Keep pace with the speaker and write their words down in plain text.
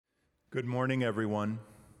Good morning, everyone.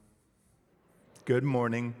 Good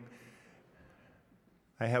morning.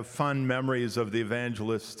 I have fond memories of the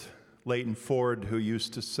evangelist Leighton Ford, who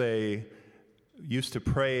used to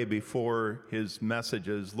pray before his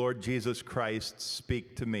messages, Lord Jesus Christ,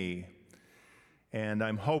 speak to me. And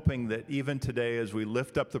I'm hoping that even today, as we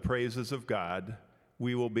lift up the praises of God,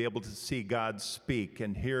 we will be able to see God speak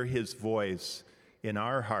and hear his voice in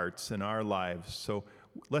our hearts and our lives. So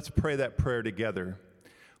let's pray that prayer together.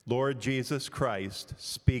 Lord Jesus Christ,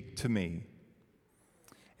 speak to me.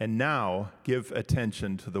 And now, give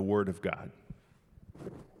attention to the Word of God.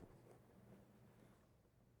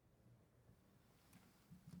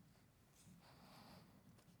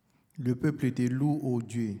 Le peuple te loue, ô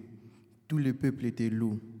Dieu. Tout le peuple te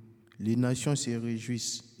loue. Les nations se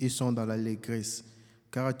réjouissent et sont dans l'allégresse,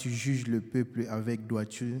 car tu juges le peuple avec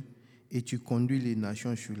droiture et tu conduis les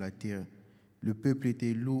nations sur la terre. Le peuple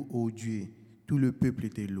te loue, ô Dieu. Tout le peuple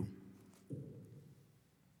te loue.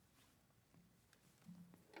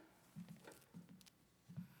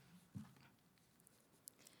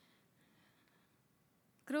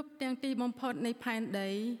គ្រប់ទាំងទីបំផុតនៃផែនដី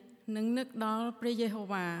នឹងនឹកដល់ព្រះយេហូ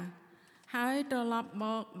វ៉ាហើយត្រឡប់ម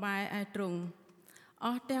កបែរឯទ្រង់អ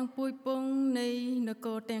ស់ទាំងពូជពង្សនៃនគ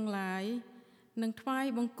រទាំងឡាយនឹងថ្វាយ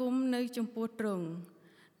បង្គំនៅចំពោះទ្រង់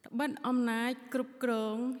ត្បិតអំណាចគ្រប់គ្រ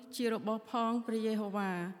ងជារបស់ផងព្រះយេហូ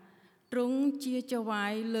វ៉ាទ្រង់ជាចៅហ្វា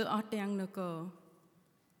យលើអស់ទាំងនគរ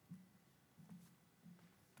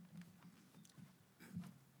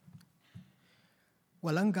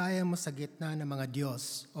Walang gaya mo sa gitna ng mga Diyos,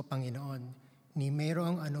 O Panginoon, ni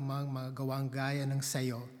mayroong anumang mga gawang gaya ng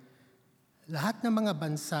sayo. Lahat ng mga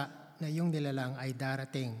bansa na iyong nilalang ay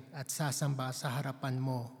darating at sasamba sa harapan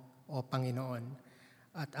mo, O Panginoon,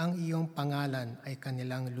 at ang iyong pangalan ay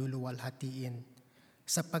kanilang luluwalhatiin,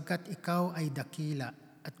 sapagkat ikaw ay dakila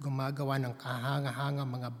at gumagawa ng kahanga-hanga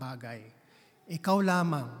mga bagay. Ikaw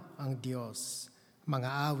lamang ang Diyos. Mga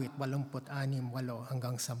awit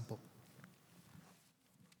 86:8-10.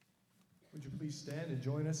 Would you please stand and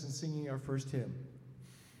join us in singing our first hymn?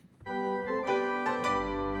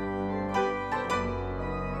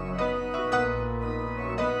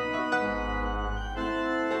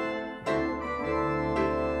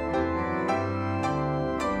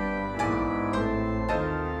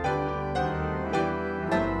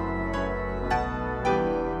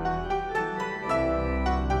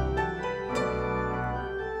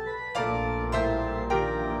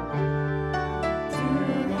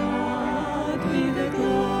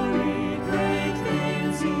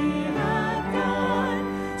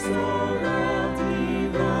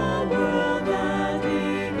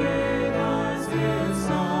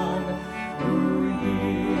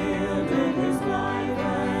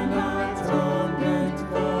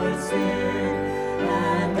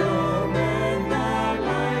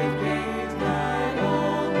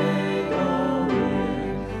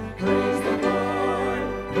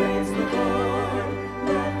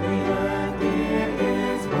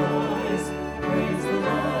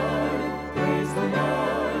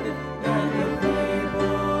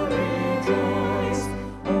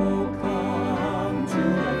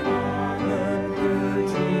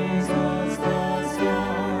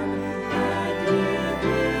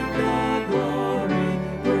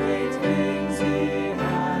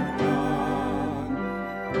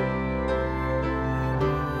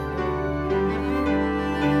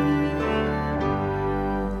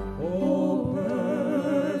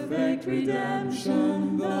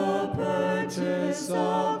 Redemption, the purchase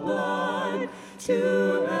of blood,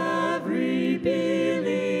 to every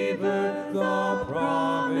believer, the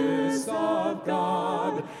promise of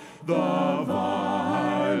God, the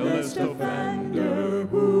vilest offender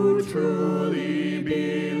who truly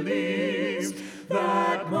believes,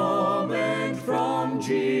 that moment from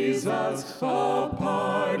Jesus a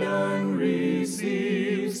pardon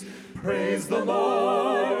receives. Praise the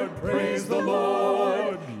Lord, praise the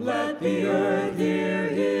Lord. Let the earth hear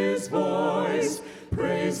his voice.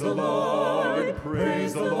 Praise the Lord,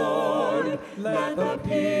 praise the Lord. Let the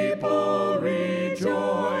people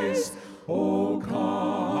rejoice. Oh,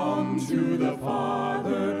 come to the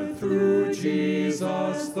Father through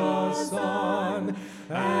Jesus the Son,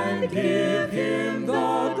 and give him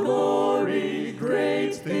the glory,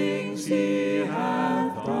 great things he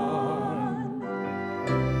hath done.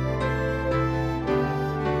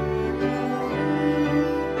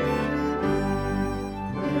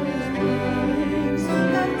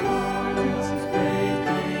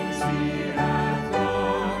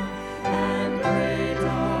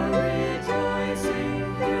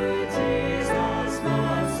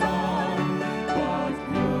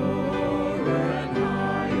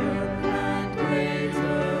 Praise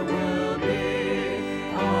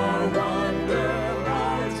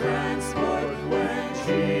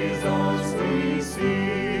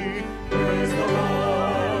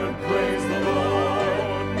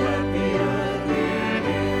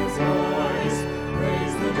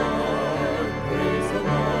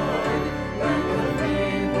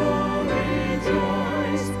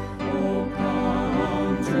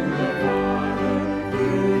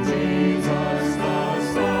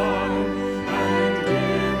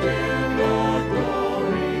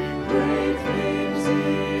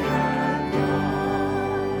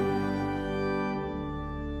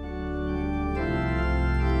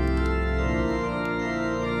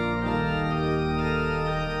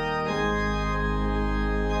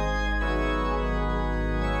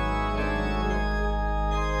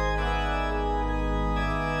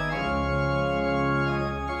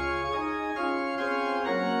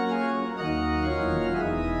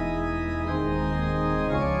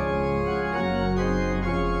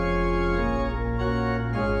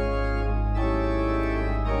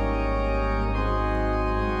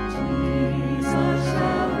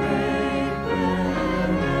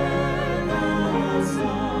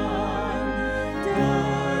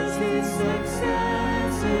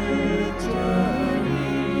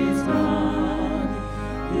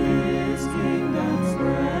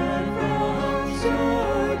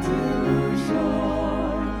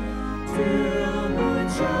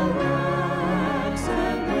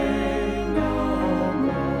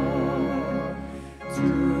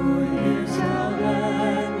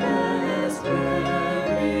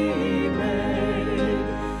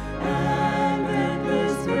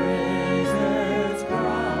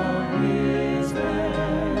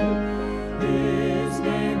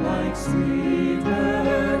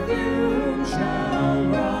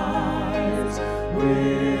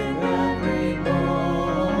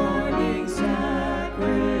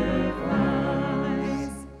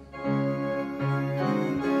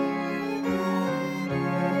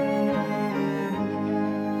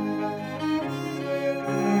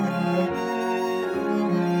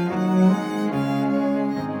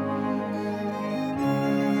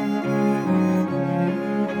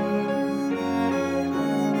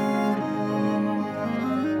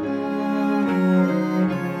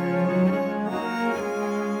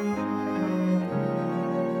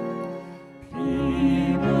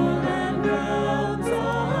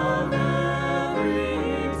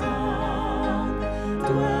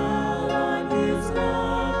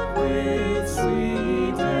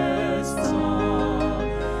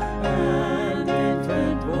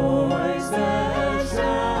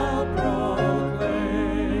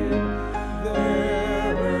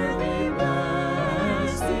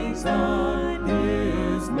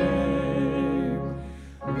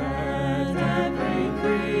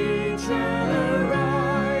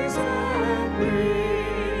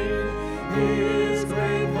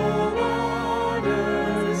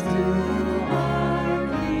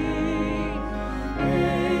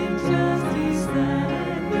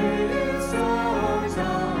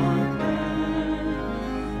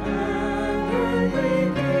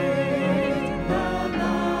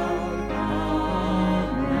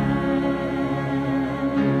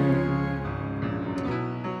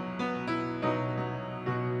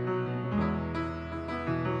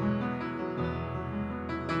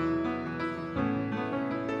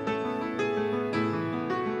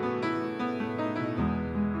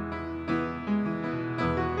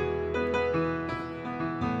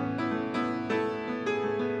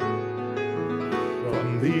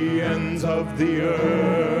the ends of the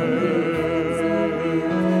earth,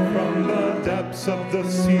 from the depths of the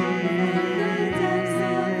sea,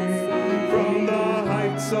 from the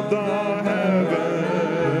heights of the heavens,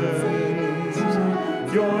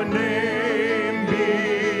 your name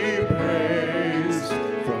be praised,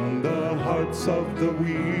 from the hearts of the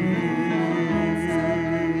weak,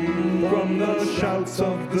 from the shouts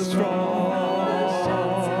of the strong,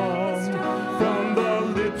 from the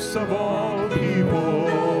lips of all people.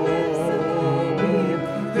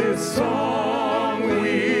 This song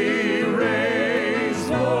we raise,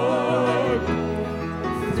 Lord,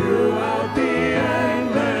 throughout the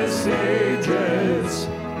endless ages.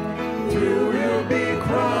 You will be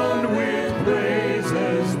crowned with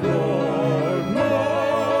praises, Lord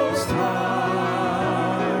Most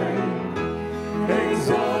High,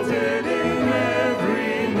 exalted in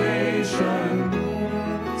every nation,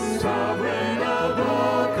 sovereign of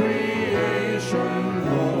all creation,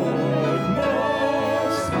 Lord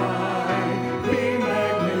Most High, be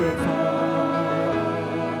magnified.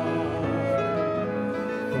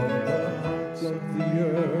 From the hearts of the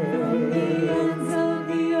earth,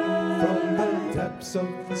 from the depths of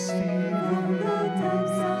the sea,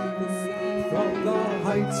 from the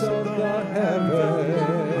heights of the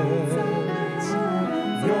heavens,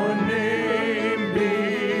 your name be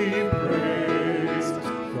praised,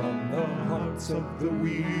 from the hearts of the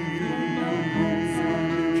weak,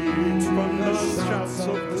 from the shouts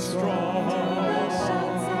of the strong,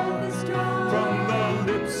 from the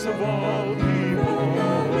lips of all people.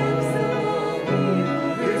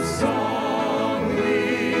 This song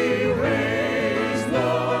we raise,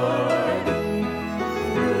 Lord,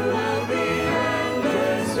 throughout the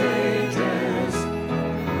endless ages.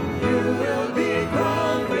 You will be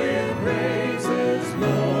crowned with praises,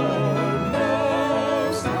 Lord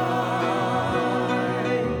Most High,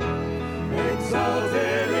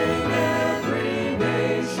 exalted in every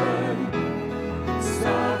nation,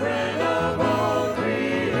 sovereign of all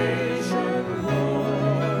creation,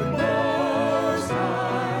 Lord Most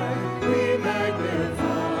High, we magnify.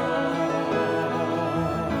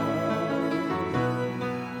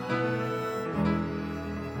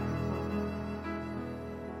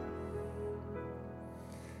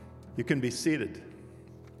 You can be seated.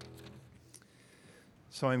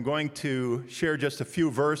 So I'm going to share just a few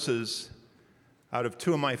verses out of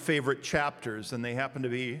two of my favorite chapters, and they happen to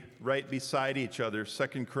be right beside each other,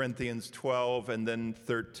 2 Corinthians 12 and then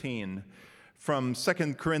 13. From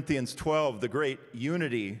 2 Corinthians 12, the great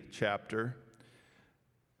unity chapter,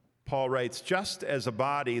 Paul writes, "Just as a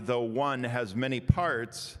body, though one, has many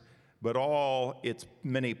parts, but all its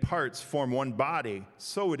many parts form one body,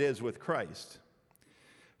 so it is with Christ.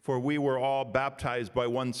 For we were all baptized by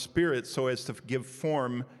one Spirit so as to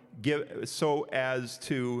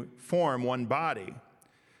form one body,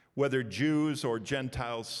 whether Jews or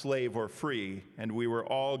Gentiles, slave or free, and we were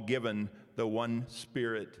all given the one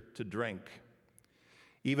Spirit to drink.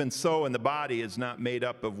 Even so, in the body is not made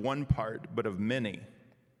up of one part, but of many."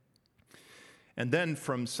 And then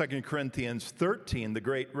from 2 Corinthians 13, the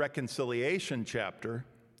great reconciliation chapter,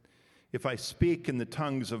 "If I speak in the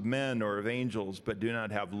tongues of men or of angels, but do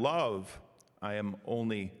not have love, I am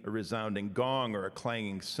only a resounding gong or a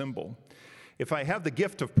clanging cymbal. If I have the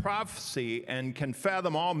gift of prophecy and can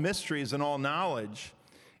fathom all mysteries and all knowledge,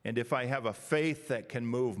 and if I have a faith that can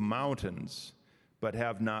move mountains, but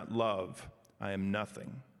have not love, I am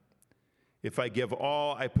nothing. If I give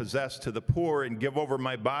all I possess to the poor and give over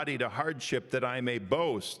my body to hardship that I may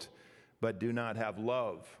boast, but do not have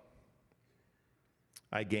love,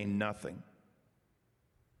 I gain nothing."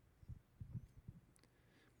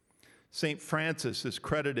 St. Francis is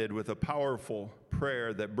credited with a powerful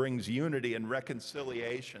prayer that brings unity and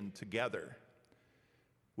reconciliation together.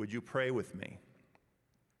 Would you pray with me?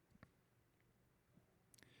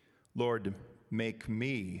 Lord, make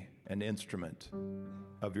me an instrument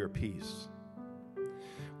of your peace.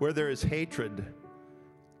 Where there is hatred,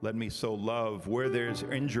 let me sow love. Where there is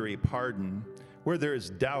injury, pardon. Where there is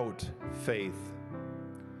doubt, faith.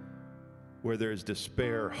 Where there is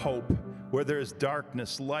despair, hope. Where there is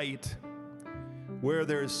darkness, light. Where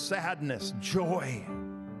there is sadness, joy.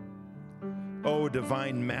 O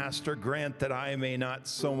divine Master, grant that I may not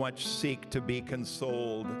so much seek to be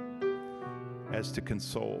consoled as to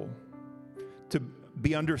console, to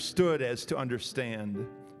be understood as to understand,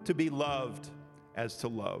 to be loved as to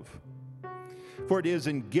love. For it is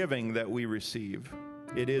in giving that we receive.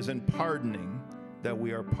 It is in pardoning that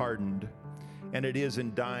we are pardoned. And it is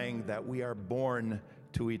in dying that we are born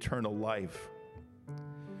to eternal life.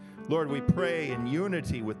 Lord, we pray in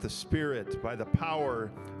unity with the Spirit by the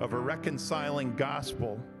power of a reconciling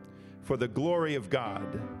gospel For the glory of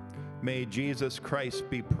God, may Jesus Christ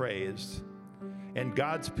be praised. And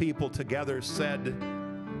God's people together said,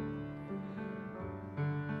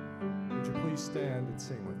 Would you please stand and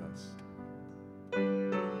sing with us?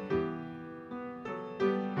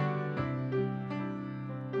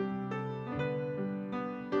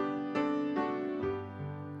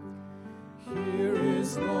 Here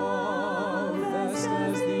is love vast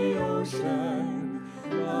as the ocean,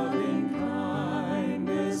 loving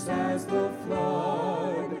kindness as the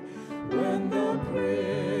flood. When the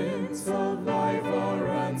Prince of Life, our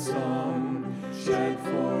ransom, shed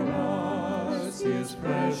for us his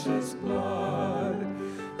precious blood,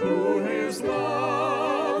 who his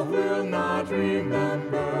love will not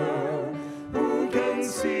remember, who can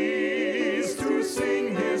cease to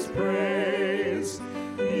sing his praise?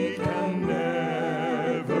 He can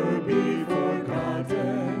never be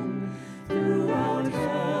forgotten throughout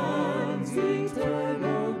heaven's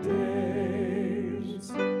eternal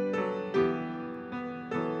days.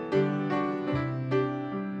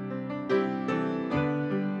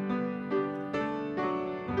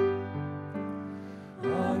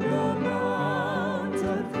 On the mount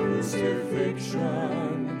of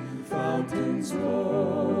crucifixion, fountains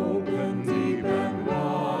open deep and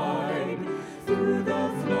wide. Through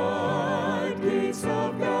the floodgates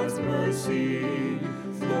of God's mercy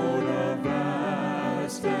flowed a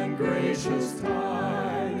vast and gracious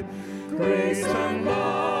tide. Grace and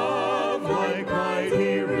love like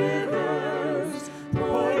mighty rivers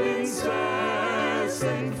poured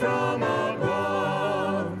incessant from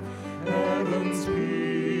above. Heaven's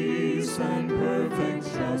peace and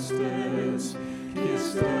perfect justice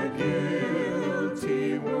kissed the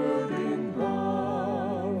guilty world in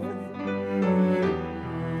love.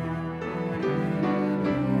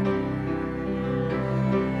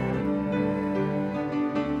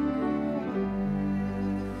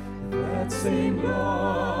 That same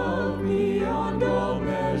love beyond all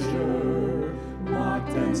measure, mocked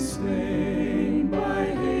and slain by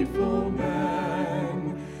hateful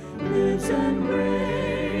man, lives and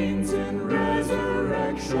reigns in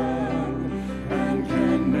resurrection and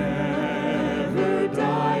can never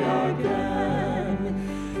die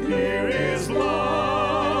again. Here is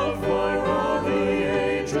love for all the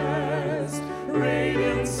ages,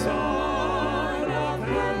 radiant Son of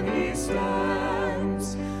heaven he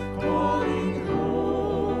stands, calling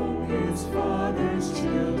home his Father's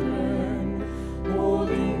children,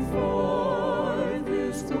 holding forth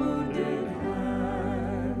his wounded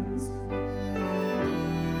hands.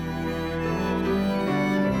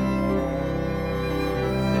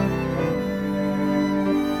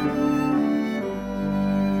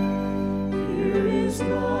 Here is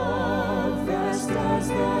love vast as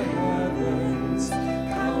the heavens,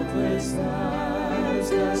 countless as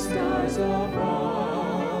the stars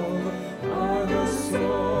above, are the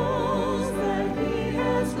souls that he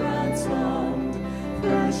has ransomed,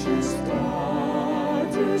 precious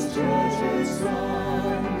daughters, treasured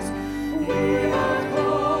sons. We are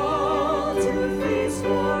called to feast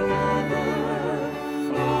forever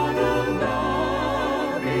on a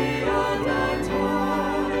love beyond our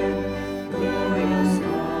time. Glorious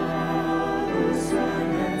Father,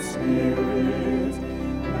 Son, and Spirit,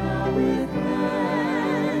 now with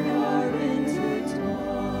man are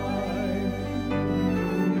intertwined.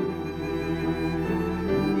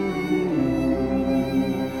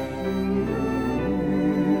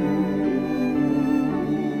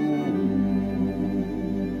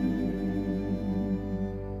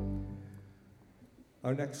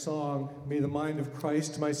 Our next song, May the Mind of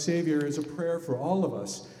Christ, my Savior, is a prayer for all of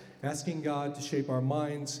us, asking God to shape our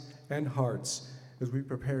minds and hearts as we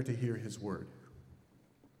prepare to hear his word.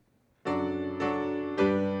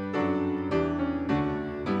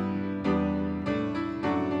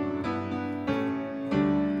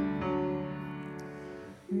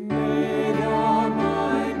 May the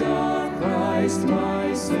mind of Christ,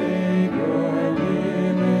 my Savior,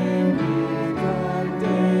 live in me from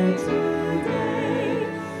day to day,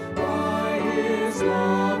 by his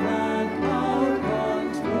love and power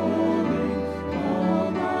controlling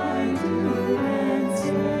all I do and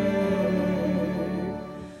say.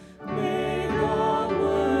 May the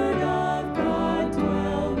word of God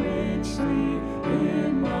dwell richly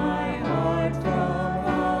in my heart from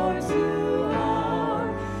hour to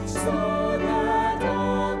hour, so that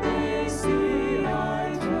all may see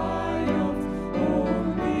I try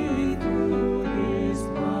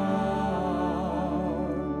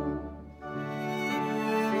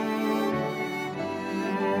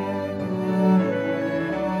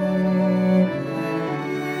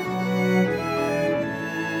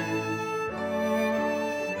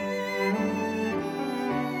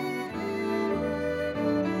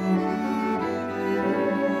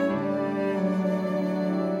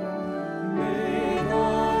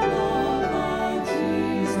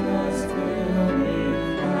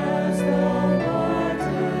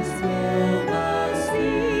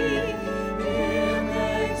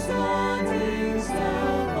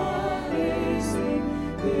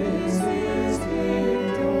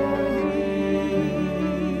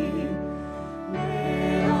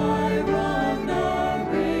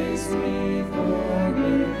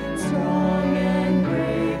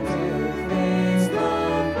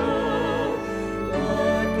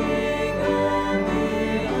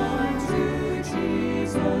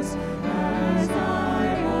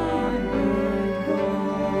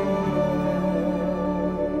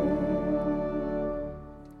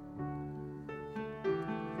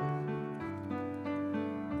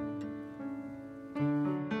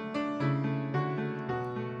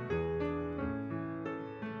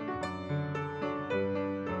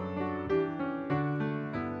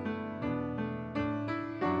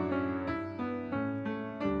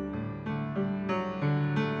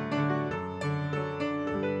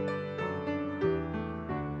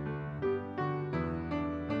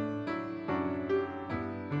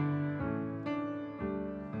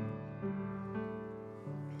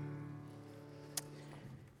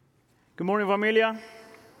Good morning, familia.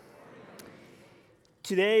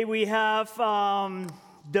 Today we have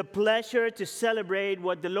the pleasure to celebrate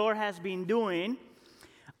what the Lord has been doing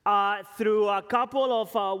through a couple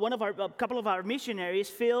of our missionaries,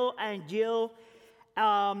 Phil and Jill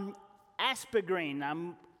Aspergren.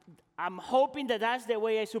 I'm hoping that that's the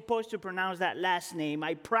way I'm supposed to pronounce that last name.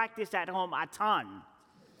 I practiced at home a ton.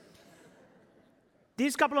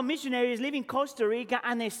 These couple of missionaries live in Costa Rica,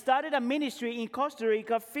 and they started a ministry in Costa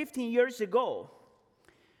Rica 15 years ago.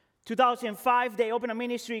 2005, they opened a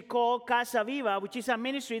ministry called Casa Viva, which is a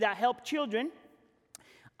ministry that helps children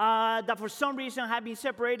that for some reason have been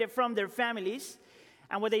separated from their families.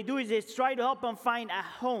 And what they do is they try to help them find a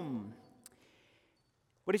home.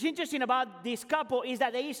 What is interesting about this couple is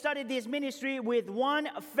that they started this ministry with one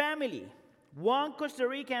family, one Costa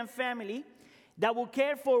Rican family, that will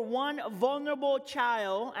care for one vulnerable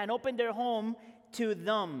child and open their home to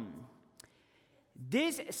them.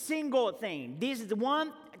 This single thing, this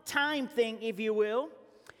one-time thing, if you will,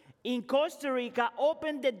 in Costa Rica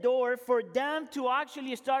opened the door for them to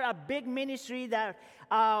actually start a big ministry that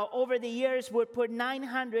over the years would put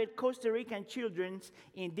 900 Costa Rican children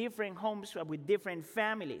in different homes with different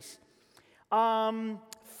families.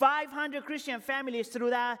 500 Christian families through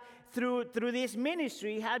this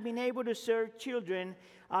ministry have been able to serve children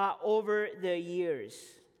over the years.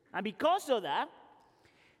 And because of that,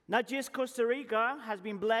 not just Costa Rica has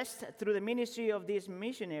been blessed through the ministry of these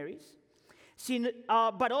missionaries,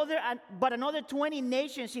 but another 20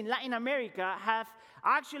 nations in Latin America have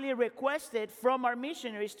actually requested from our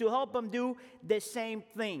missionaries to help them do the same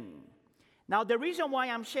thing. Now, the reason why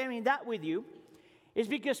I'm sharing that with you is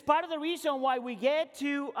because part of the reason why we get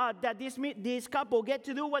to, that this couple get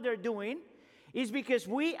to do what they're doing is because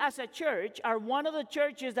we as a church are one of the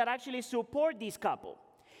churches that actually support this couple.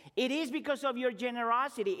 It is because of your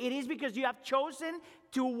generosity. It is because you have chosen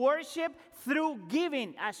to worship through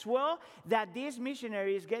giving as well that these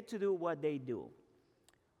missionaries get to do what they do.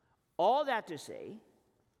 All that to say,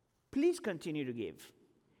 please continue to give.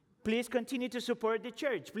 Please continue to support the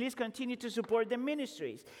church. Please continue to support the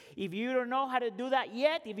ministries. If you don't know how to do that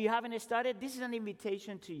yet, if you haven't started, this is an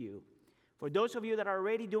invitation to you. For those of you that are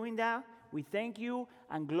already doing that, we thank you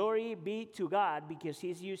and glory be to God because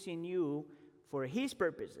He's using you for His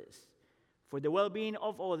purposes, for the well-being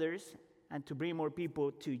of others, and to bring more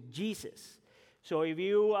people to Jesus. So if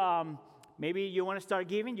you, maybe you want to start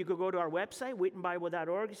giving, you could go to our website,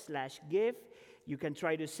 wittenbible.org/give. You can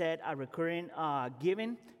try to set a recurring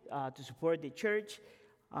giving to support the church.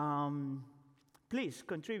 Please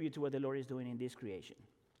contribute to what the Lord is doing in this creation.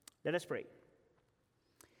 Let us pray.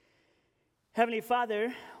 Heavenly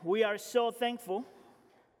Father, we are so thankful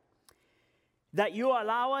that you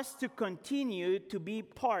allow us to continue to be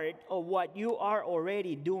part of what you are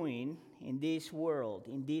already doing in this world,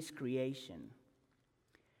 in this creation.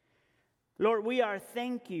 Lord, we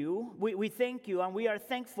thank you, and we are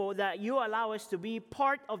thankful that you allow us to be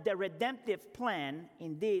part of the redemptive plan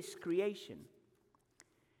in this creation.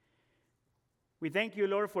 We thank you,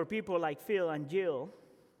 Lord, for people like Phil and Jill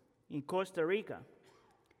in Costa Rica.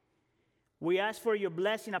 We ask for your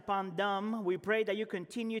blessing upon them. We pray that you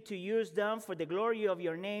continue to use them for the glory of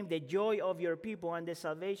your name, the joy of your people, and the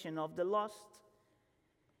salvation of the lost.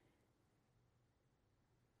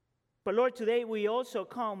 But Lord, today we also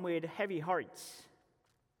come with heavy hearts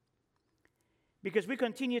because we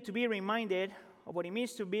continue to be reminded of what it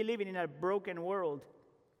means to be living in a broken world.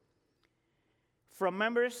 From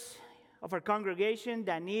members of our congregation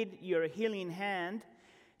that need your healing hand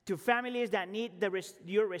to families that need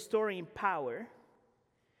your restoring power.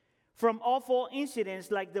 From awful incidents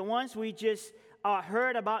like the ones we just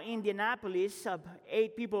heard about in Indianapolis,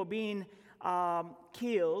 8 people being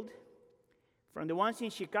killed. From the ones in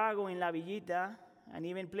Chicago, in La Villita, and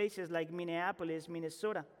even places like Minneapolis,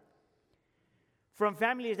 Minnesota. From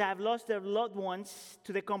families that have lost their loved ones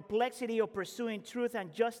to the complexity of pursuing truth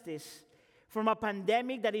and justice. From a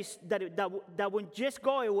pandemic that won't just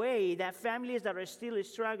go away, that families that are still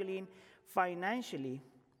struggling financially.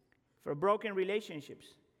 For broken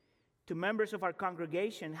relationships. To members of our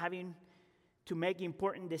congregation having to make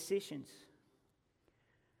important decisions.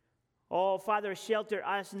 Oh, Father, shelter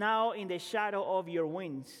us now in the shadow of your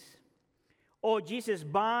wings. Oh, Jesus,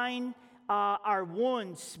 bind our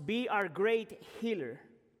wounds, be our great healer.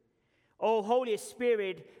 Oh, Holy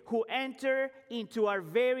Spirit, who enter into our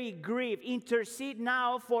very grief, intercede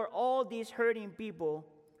now for all these hurting people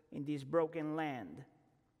in this broken land.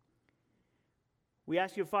 We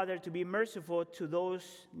ask you, Father, to be merciful to those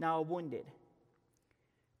now wounded,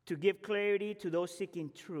 to give clarity to those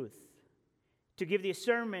seeking truth, to give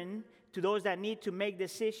discernment to those that need to make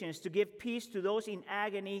decisions, to give peace to those in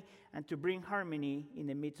agony, and to bring harmony in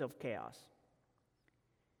the midst of chaos.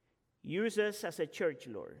 Use us as a church,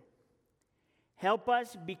 Lord. Help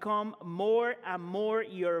us become more and more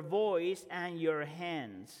your voice and your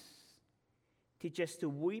hands. Teach us to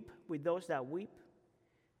weep with those that weep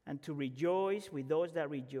and to rejoice with those that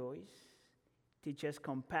rejoice. Teach us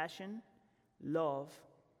compassion, love,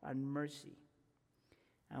 and mercy.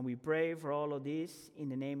 And we pray for all of this in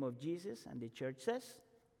the name of Jesus. And the church says,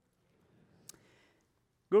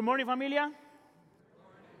 good morning, familia.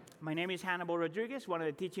 My name is Hannibal Rodriguez, one of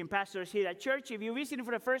the teaching pastors here at church. If you're visiting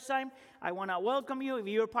for the first time, I want to welcome you. If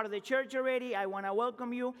you're part of the church already, I want to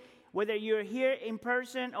welcome you. Whether you're here in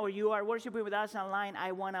person or you are worshiping with us online,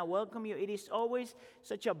 I want to welcome you. It is always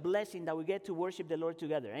such a blessing that we get to worship the Lord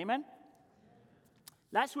together. Amen?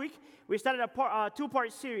 Last week, we started a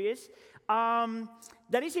two-part series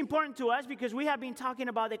that is important to us because we have been talking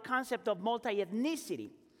about the concept of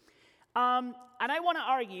multi-ethnicity. And I want to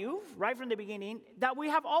argue right from the beginning that we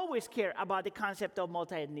have always cared about the concept of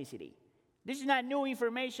multi-ethnicity. This is not new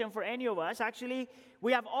information for any of us. Actually,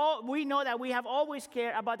 we know that we have always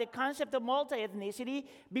cared about the concept of multi-ethnicity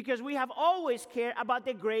because we have always cared about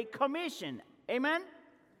the Great Commission. Amen?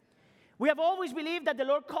 We have always believed that the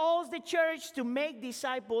Lord calls the church to make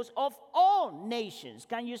disciples of all nations.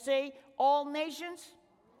 Can you say all nations?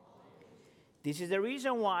 This is the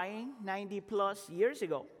reason why 90 plus years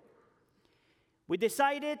ago, we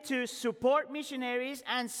decided to support missionaries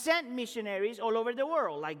and send missionaries all over the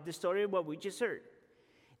world, like the story of what we just heard.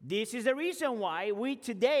 This is the reason why we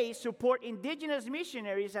today support indigenous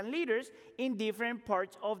missionaries and leaders in different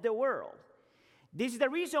parts of the world. This is the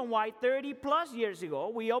reason why 30 plus years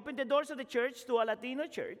ago, we opened the doors of the church to a Latino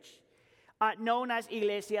church known as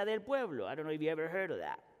Iglesia del Pueblo. I don't know if you ever heard of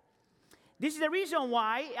that. This is the reason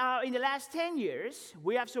why in the last 10 years,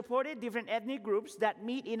 we have supported different ethnic groups that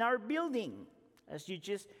meet in our building, as you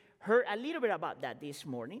just heard a little bit about that this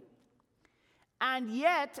morning. And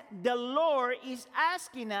yet, the Lord is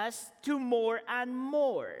asking us to more and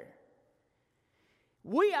more.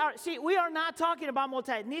 We are not talking about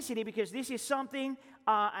multi-ethnicity because this is something,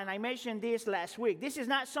 and I mentioned this last week, this is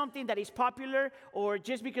not something that is popular or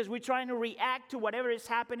just because we're trying to react to whatever is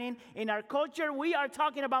happening in our culture. We are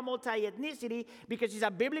talking about multi-ethnicity because it's a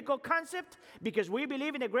biblical concept, because we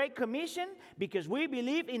believe in the Great Commission, because we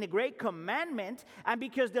believe in the Great Commandment, and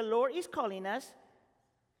because the Lord is calling us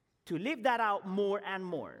to live that out more and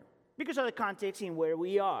more because of the context in where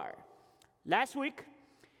we are. Last week,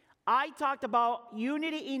 I talked about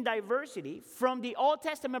unity in diversity from the Old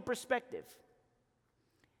Testament perspective.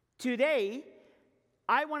 Today,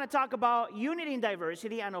 I want to talk about unity in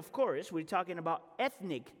diversity, and of course, we're talking about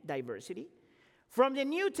ethnic diversity from the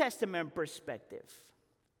New Testament perspective.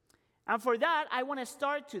 And for that, I want to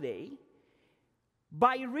start today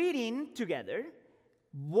by reading together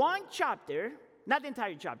one chapter, not the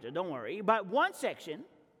entire chapter, don't worry, but one section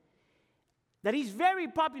that is very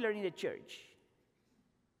popular in the church,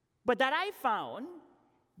 but that I found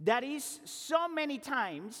that is so many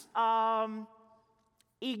times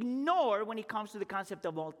ignored when it comes to the concept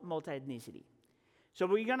of multi-ethnicity. So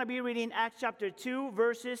we're going to be reading Acts chapter 2,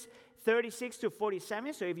 verses 36 to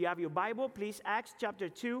 47. So if you have your Bible, please, Acts chapter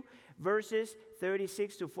 2, verses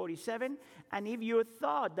 36 to 47. And if you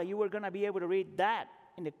thought that you were going to be able to read that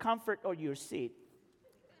in the comfort of your seat,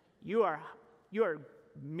 you are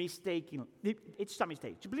mistaken. It's a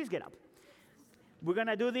mistake. So please get up. We're going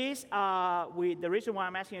to do this. The reason why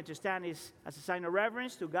I'm asking you to stand is as a sign of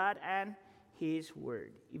reverence to God and His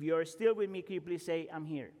Word. If you are still with me, can you please say, I'm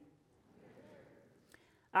here?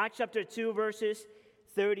 Acts chapter 2, verses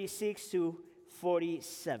 36 to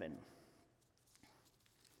 47.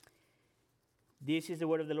 This is the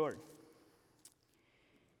word of the Lord.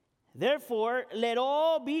 Therefore, let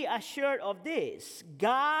all be assured of this.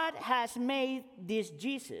 God has made this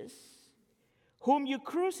Jesus, whom you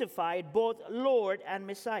crucified, both Lord and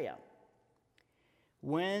Messiah.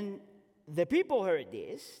 When the people heard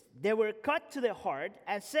this, they were cut to the heart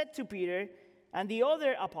and said to Peter and the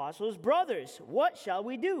other apostles, brothers, what shall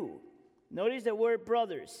we do? Notice the word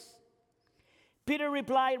brothers. Peter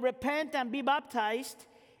replied, repent and be baptized,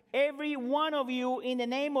 every one of you, in the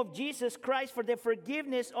name of Jesus Christ for the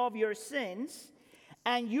forgiveness of your sins,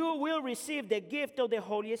 and you will receive the gift of the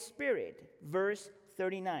Holy Spirit. Verse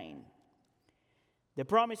 39. The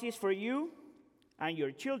promise is for you and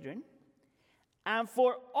your children, and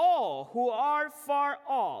for all who are far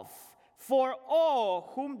off, for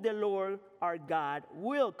all whom the Lord our God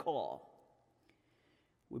will call.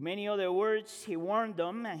 With many other words, he warned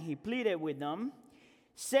them and he pleaded with them,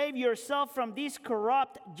 save yourself from this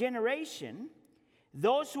corrupt generation.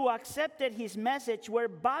 Those who accepted his message were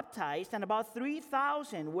baptized, and about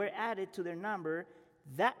 3,000 were added to their number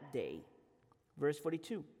that day. Verse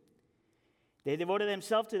 42. They devoted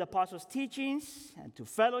themselves to the apostles' teachings, and to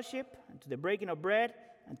fellowship, and to the breaking of bread,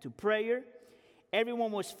 and to prayer.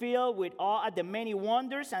 Everyone was filled with awe at the many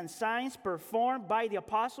wonders and signs performed by the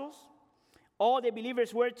apostles. All the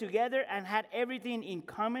believers were together and had everything in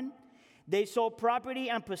common. They sold property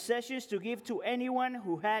and possessions to give to anyone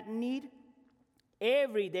who had need.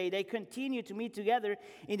 Every day they continued to meet together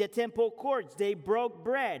in the temple courts. They broke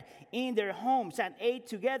bread in their homes and ate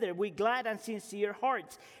together with glad and sincere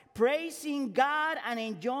hearts, praising God and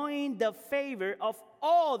enjoying the favor of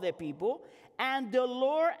all the people. And the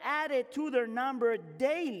Lord added to their number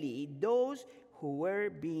daily those who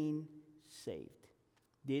were being saved.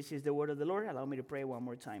 This is the word of the Lord. Allow me to pray one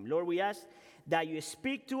more time. Lord, we ask that you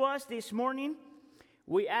speak to us this morning.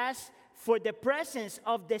 We ask for the presence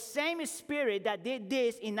of the same Spirit that did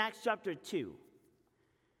this in Acts chapter 2.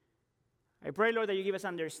 I pray, Lord, that you give us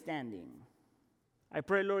understanding. I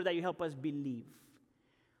pray, Lord, that you help us believe.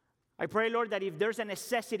 I pray, Lord, that if there's a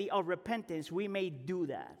necessity of repentance, we may do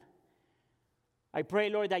that. I pray,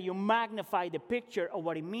 Lord, that you magnify the picture of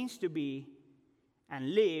what it means to be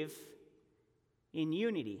and live in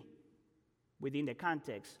unity within the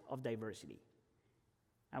context of diversity.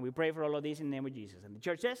 And we pray for all of this in the name of Jesus. And the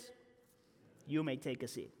church says, you may take a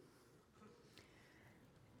seat.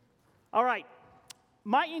 All right.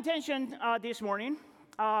 My intention this morning,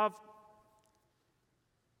 and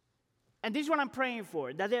this is what I'm praying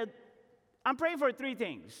for, I'm praying for three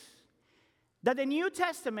things. That the New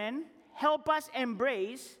Testament help us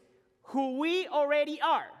embrace who we already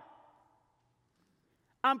are.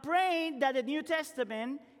 I'm praying that the New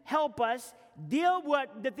Testament help us deal with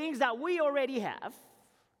the things that we already have.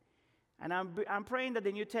 And I'm praying that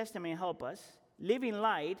the New Testament help us live in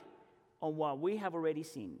light on what we have already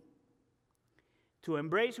seen. To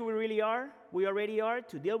embrace who we already are,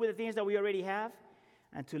 to deal with the things that we already have,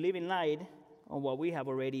 and to live in light on what we have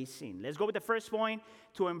already seen. Let's go with the first point,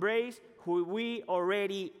 to embrace who we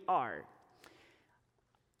already are.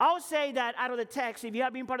 I'll say that out of the text, if you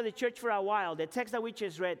have been part of the church for a while, the text that we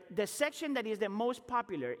just read, the section that is the most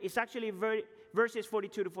popular is actually verses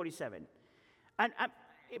 42 to 47. And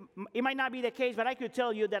it might not be the case, but I could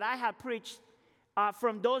tell you that I have preached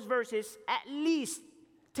from those verses at least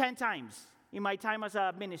 10 times in my time as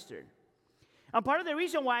a minister. And part of the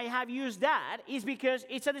reason why I have used that is because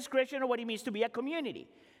it's a description of what it means to be a community.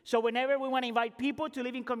 So whenever we want to invite people to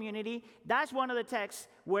live in community, that's one of the texts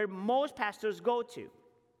where most pastors go to.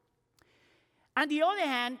 On the other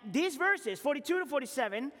hand, these verses, 42 to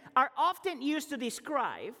 47, are often used to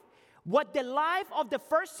describe what the life of the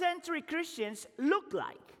first century Christians looked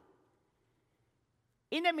like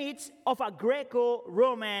in the midst of a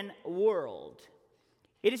Greco-Roman world.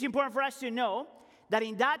 It is important for us to know that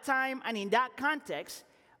in that time and in that context,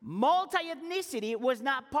 multi-ethnicity was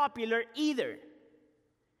not popular either.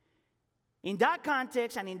 In that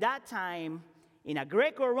context and in that time, in a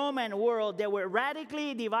Greco-Roman world, they were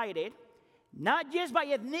radically divided, not just by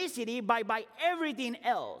ethnicity, but by everything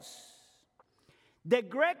else. The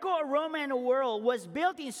Greco-Roman world was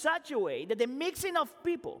built in such a way that the mixing of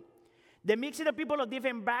people of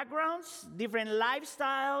different backgrounds, different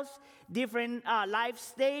lifestyles, different life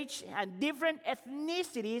stage, and different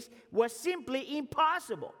ethnicities was simply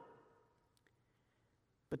impossible.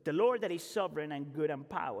 But the Lord that is sovereign and good and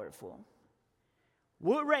powerful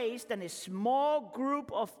will raise a small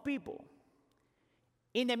group of people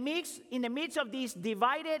in the midst of this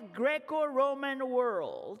divided Greco-Roman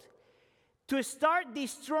world to start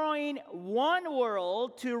destroying one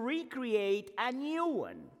world to recreate a new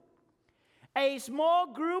one. A small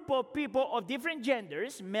group of people of different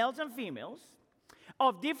genders, males and females,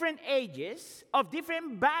 of different ages, of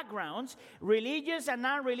different backgrounds, religious and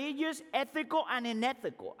non-religious, ethical and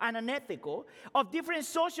unethical, of different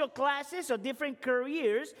social classes, of different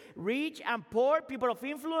careers, rich and poor, people of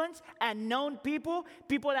influence and known people,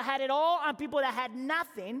 people that had it all and people that had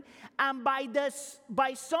nothing, and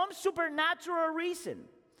by some supernatural reason,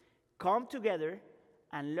 come together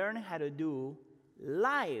and learn how to do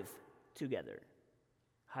life together.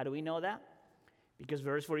 How do we know that? Because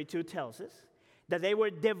verse 42 tells us that they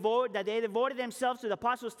devoted themselves to the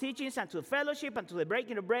apostles' teachings and to fellowship and to the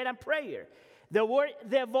breaking of bread and prayer. The word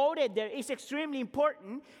devoted there is extremely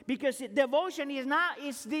important because devotion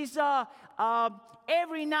is this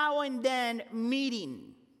every now and then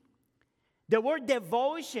meeting. The word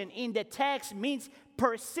devotion in the text means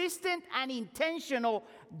persistent and intentional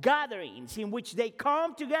gatherings in which they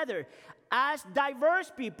come together as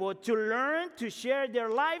diverse people to learn, to share their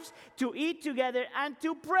lives, to eat together, and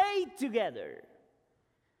to pray together.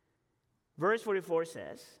 verse 44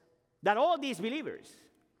 says that all these believers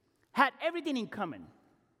had everything in common.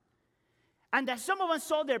 And that some of them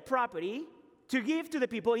sold their property to give to the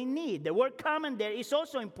people in need. The word common there is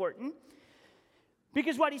also important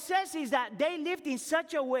because what it says is that they lived in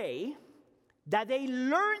such a way that they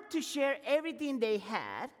learned to share everything they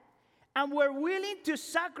had and were willing to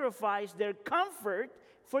sacrifice their comfort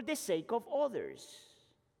for the sake of others.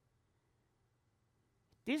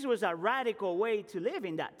 This was a radical way to live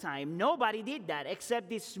in that time. Nobody did that except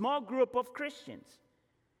this small group of Christians.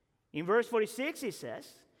 In verse 46, it says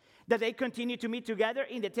that they continued to meet together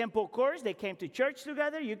in the temple courts. They came to church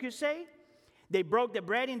together, you could say. They broke the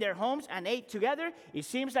bread in their homes and ate together. It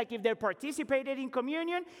seems like if they participated in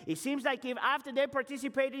communion, it seems like if after they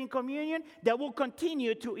participated in communion, they will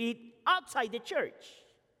continue to eat outside the church.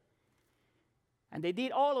 And they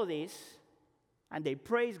did all of this, and they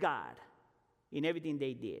praised God in everything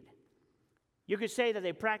they did. You could say that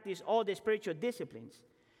they practiced all the spiritual disciplines,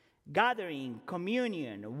 gathering,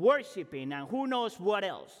 communion, worshiping, and who knows what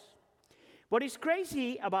else. What is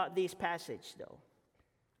crazy about this passage, though,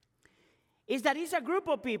 is that it's a group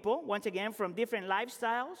of people, once again, from different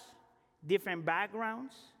lifestyles, different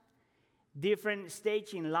backgrounds, different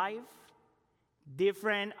stage in life,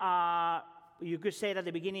 different, you could say at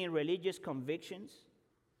the beginning, religious convictions.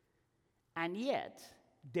 And yet,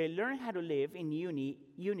 they learn how to live in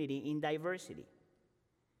unity in diversity.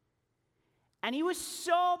 And it was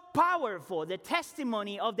so powerful, the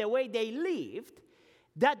testimony of the way they lived,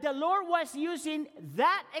 that the Lord was using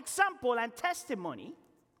that example and testimony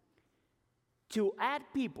to add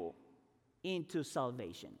people into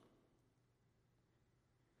salvation.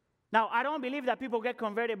 Now, I don't believe that people get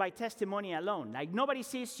converted by testimony alone. Like, nobody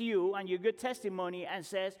sees you and your good testimony and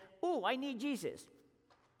says, oh, I need Jesus.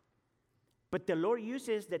 But the Lord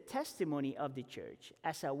uses the testimony of the church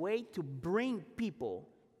as a way to bring people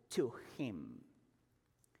to Him.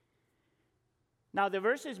 Now, the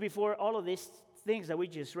verses before all of these things that we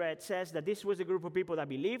just read says that this was a group of people that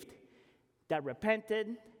believed, that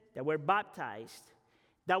repented, that were baptized,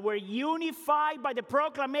 that were unified by the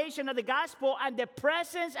proclamation of the gospel and the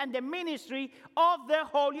presence and the ministry of the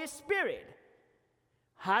Holy Spirit.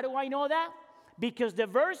 How do I know that? Because the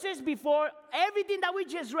verses before everything that we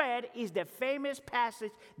just read is the famous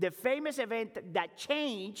passage, the famous event that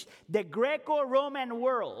changed the Greco-Roman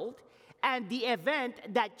world and the event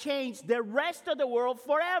that changed the rest of the world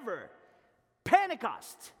forever.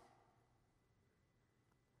 Pentecost.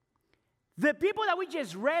 The people that we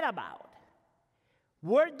just read about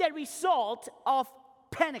were the result of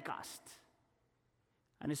Pentecost.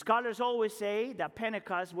 And scholars always say that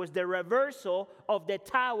Pentecost was the reversal of the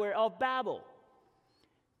Tower of Babel.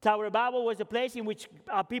 Tower of Babel was the place in which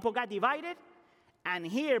people got divided. And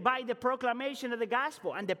here, by the proclamation of the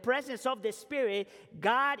gospel and the presence of the Spirit,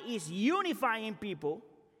 God is unifying people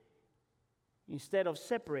instead of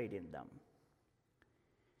separating them.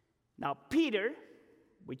 Now, Peter,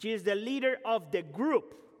 which is the leader of the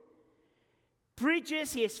group,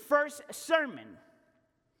 preaches his first sermon.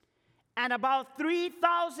 And about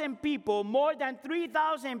 3,000 people, more than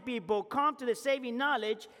 3,000 people, come to the saving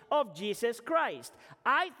knowledge of Jesus Christ.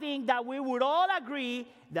 I think that we would all agree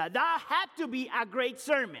that that had to be a great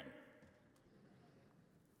sermon.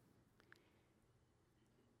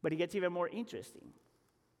 But it gets even more interesting.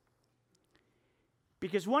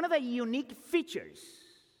 Because one of the unique features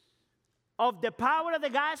of the power of the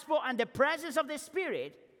gospel and the presence of the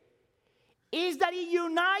Spirit is that it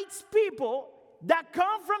unites people that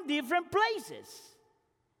come from different places.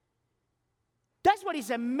 That's what is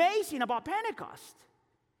amazing about Pentecost.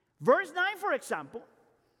 Verse 9, for example,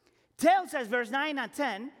 tells us, verse 9 and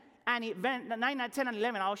 10, and 9 and 10 and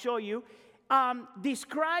 11, I'll show you,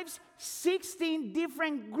 describes 16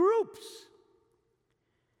 different groups.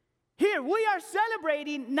 Here, we are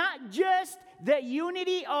celebrating not just the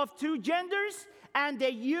unity of two genders, and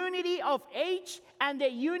the unity of age, and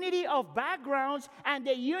the unity of backgrounds, and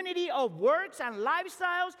the unity of works and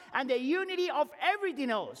lifestyles, and the unity of everything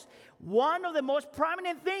else. One of the most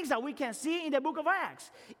prominent things that we can see in the book of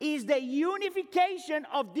Acts is the unification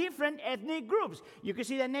of different ethnic groups. You can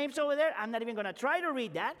see the names over there. I'm not even going to try to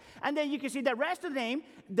read that. And then you can see the rest of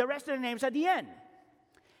the names at the end.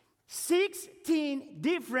 16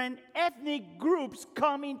 different ethnic groups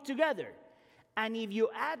coming together. And if you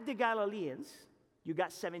add the Galileans, you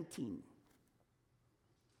got 17.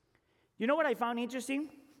 You know what I found interesting?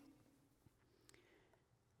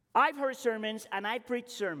 I've heard sermons and I preach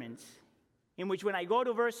sermons in which when I go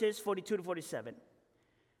to verses 42 to 47,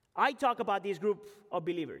 I talk about this group of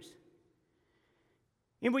believers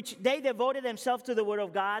in which they devoted themselves to the Word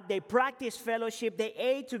of God, they practiced fellowship, they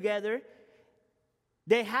ate together,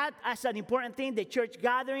 They had as an important thing the church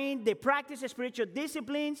gathering. They practiced spiritual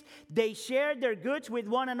disciplines. They shared their goods with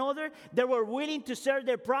one another. They were willing to sell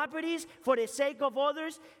their properties for the sake of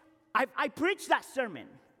others. I preached that sermon.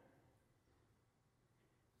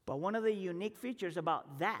 But one of the unique features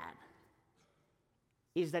about that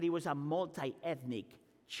is that it was a multi-ethnic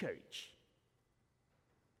church.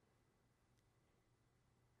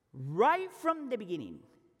 Right from the beginning,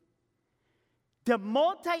 the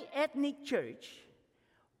multi-ethnic church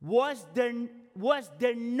was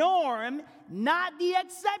the norm, not the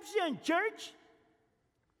exception, church.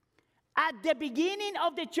 At the beginning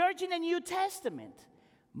of the church in the New Testament,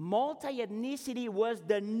 multi-ethnicity was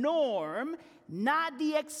the norm, not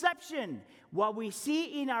the exception. What we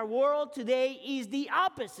see in our world today is the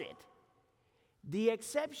opposite. The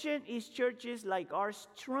exception is churches like ours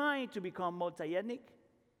trying to become multi-ethnic.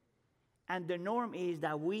 And the norm is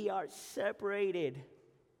that we are separated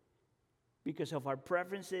because of our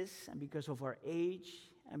preferences and because of our age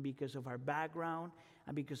and because of our background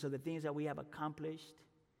and because of the things that we have accomplished,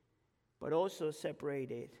 but also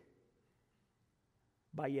separated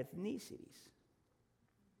by ethnicities.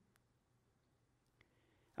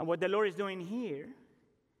 And what the Lord is doing here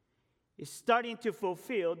is starting to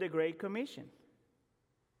fulfill the Great Commission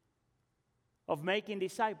of making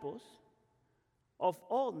disciples of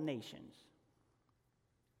all nations.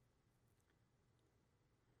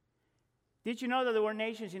 Did you know that there were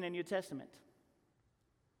nations in the New Testament?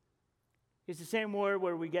 It's the same word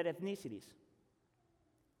where we get ethnicities.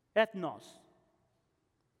 Ethnos.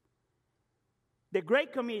 The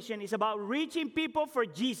Great Commission is about reaching people for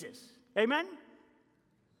Jesus. Amen?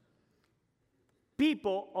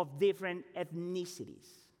 People of different ethnicities.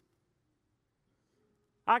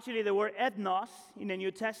 Actually, the word ethnos in the New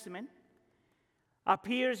Testament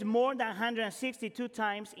appears more than 162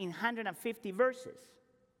 times in 150 verses.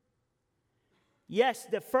 Yes,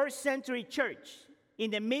 the first century church,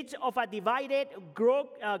 in the midst of a divided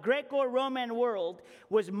Greco-Roman world,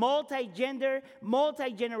 was multi-gender,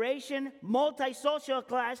 multi-generation, multi-social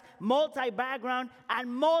class, multi-background,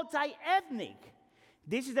 and multi-ethnic.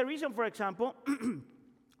 This is the reason, for example,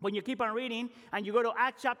 when you keep on reading and you go to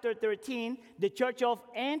Acts chapter 13, the church of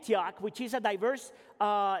Antioch, which is a diverse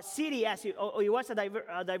city, it was a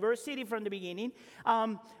diverse city from the beginning.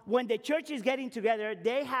 When the church is getting together,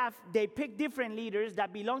 they pick different leaders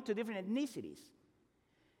that belong to different ethnicities.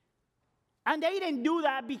 And they didn't do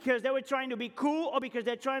that because they were trying to be cool or because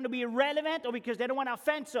they're trying to be relevant or because they don't want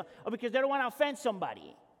to offend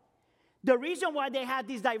somebody. The reason why they had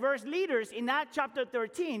these diverse leaders in Acts chapter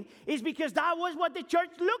 13 is because that was what the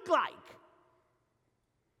church looked like.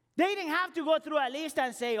 They didn't have to go through a list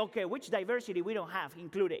and say, okay, which diversity we don't have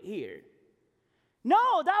included here.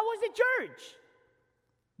 No, that was the church.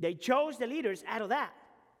 They chose the leaders out of that.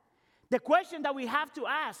 The question that we have to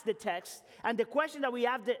ask the text and the question that we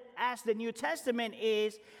have to ask the New Testament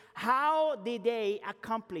is, how did they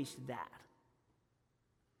accomplish that?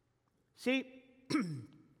 See,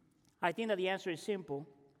 I think that the answer is simple.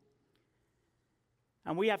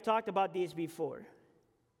 And we have talked about this before.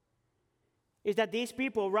 Is that these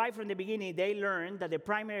people, right from the beginning, they learned that their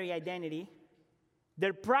primary identity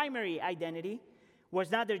was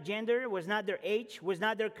not their gender, was not their age, was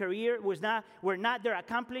not their career, were not their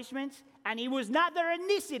accomplishments, and it was not their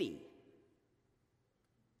ethnicity.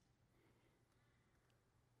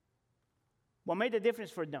 What made the difference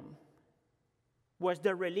for them was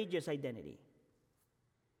their religious identity,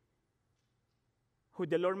 who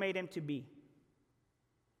the Lord made them to be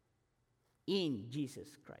in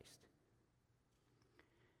Jesus Christ.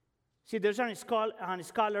 See, there's a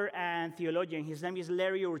scholar and theologian. His name is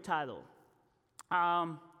Larry Hurtado.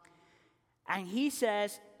 And he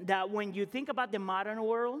says that when you think about the modern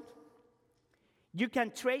world, you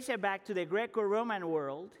can trace it back to the Greco-Roman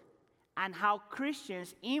world and how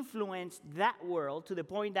Christians influenced that world to the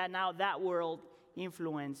point that now that world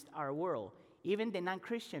influenced our world, even the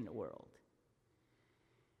non-Christian world.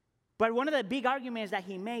 But one of the big arguments that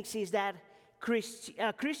he makes is that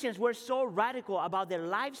Christians were so radical about their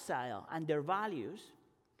lifestyle and their values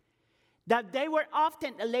that they were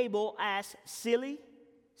often labeled as silly,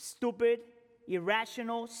 stupid,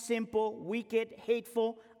 irrational, simple, wicked,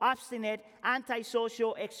 hateful, obstinate,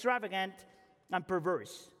 antisocial, extravagant, and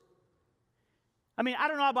perverse. I mean, I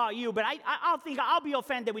don't know about you, but I think I'll be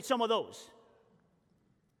offended with some of those.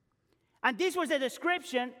 And this was a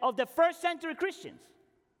description of the first century Christians.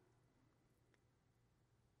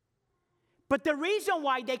 But the reason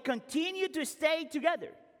why they continue to stay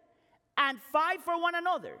together and fight for one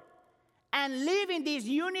another and live in this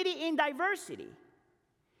unity in diversity,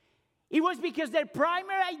 it was because their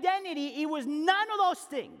primary identity, it was none of those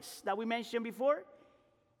things that we mentioned before.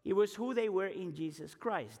 It was who they were in Jesus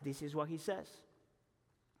Christ. This is what he says.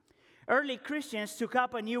 Early Christians took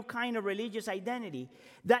up a new kind of religious identity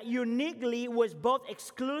that uniquely was both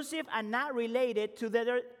exclusive and not related to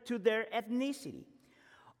their ethnicity.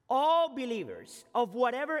 All believers of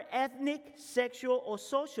whatever ethnic, sexual, or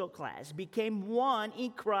social class became one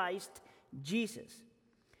in Christ Jesus.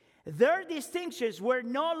 Their distinctions were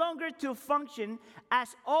no longer to function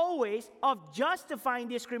as always of justifying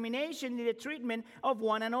discrimination in the treatment of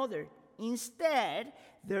one another. Instead,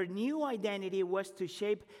 their new identity was to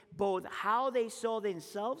shape both how they saw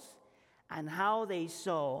themselves and how they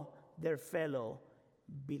saw their fellow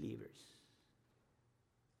believers.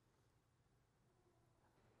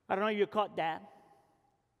 I don't know if you caught that,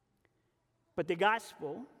 but the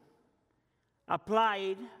gospel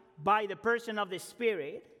applied by the person of the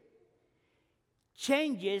Spirit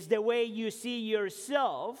changes the way you see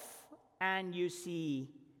yourself and you see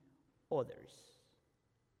others.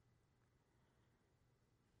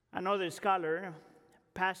 Another scholar,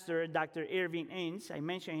 Pastor Dr. Irving Ince, I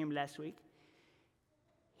mentioned him last week,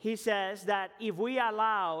 he says that if we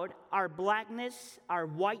allowed our blackness, our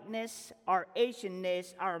whiteness, our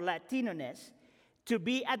Asianness, our Latino-ness to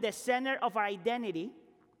be at the center of our identity,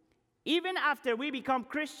 even after we become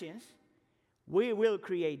Christians, we will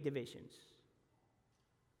create divisions.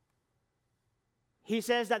 He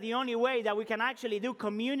says that the only way that we can actually do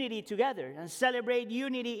community together and celebrate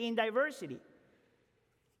unity in diversity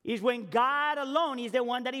is when God alone is the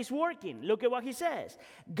one that is working. Look at what he says.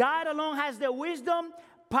 God alone has the wisdom,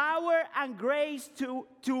 power, and grace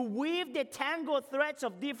to weave the tangled threads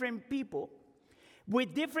of different people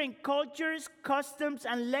with different cultures, customs,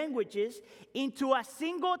 and languages into a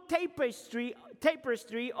single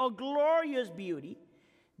tapestry of glorious beauty.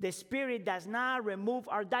 The Spirit does not remove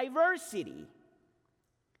our diversity.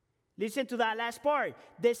 Listen to that last part.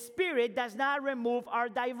 The Spirit does not remove our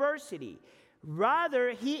diversity.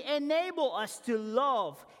 Rather, he enables us to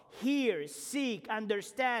love, hear, seek,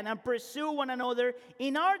 understand, and pursue one another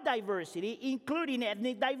in our diversity, including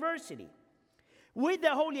ethnic diversity. With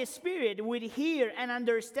the Holy Spirit, we hear and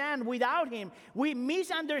understand. Without him, we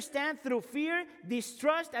misunderstand through fear,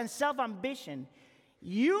 distrust, and self-ambition.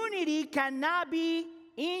 Unity cannot be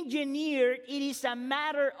engineered. It is a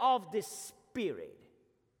matter of the Spirit.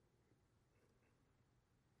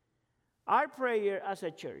 Our prayer as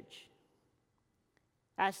a church,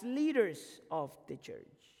 as leaders of the church,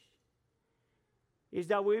 is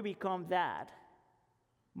that we become that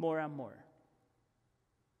more and more.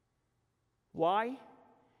 Why?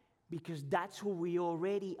 Because that's who we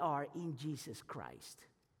already are in Jesus Christ.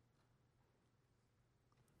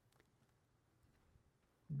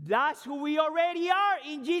 That's who we already are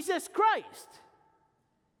in Jesus Christ.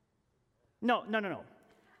 No.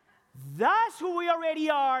 That's who we already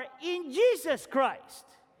are in Jesus Christ.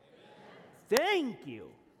 Thank you.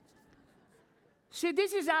 See,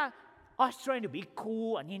 this is us trying to be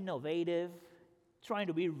cool and innovative, trying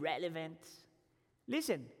to be relevant.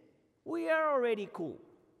 Listen, we are already cool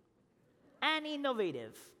and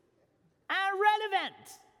innovative and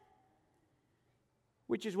relevant.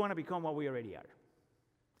 We just want to become what we already are.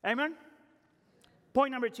 Amen?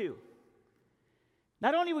 Point number 2.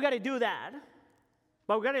 Not only we got to do that,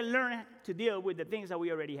 but we got to learn to deal with the things that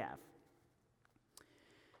we already have.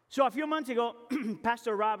 So a few months ago,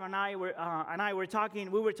 Pastor Rob and I were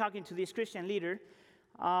talking. We were talking to this Christian leader.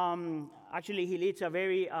 Actually, he leads a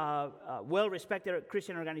very well-respected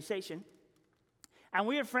Christian organization, and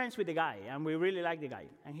we are friends with the guy, and we really like the guy,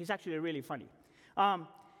 and he's actually really funny.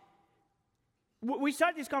 We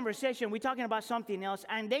started this conversation. We're talking about something else,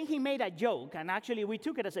 and then he made a joke, and actually we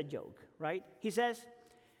took it as a joke, right? He says,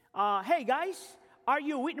 "Hey guys, are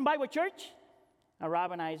you Wheaton Bible Church?" And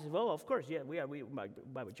Rob and I said, "Well, of course, yeah, we are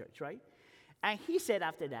Bible Church, right?" And he said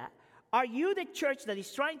after that, "Are you the church that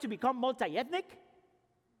is trying to become multi-ethnic?"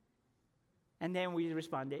 And then we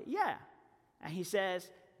responded, "Yeah." And he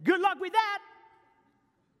says, "Good luck with that."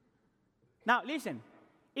 Now, listen,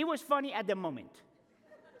 it was funny at the moment.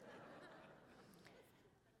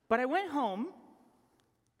 But I went home,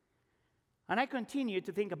 and I continued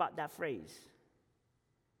to think about that phrase.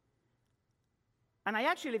 And I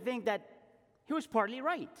actually think that he was partly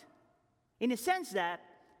right, in the sense that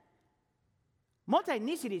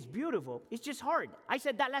multi-ethnicity is beautiful. It's just hard. I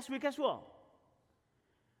said that last week as well.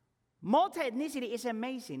 Multi-ethnicity is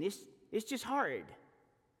amazing. It's just hard.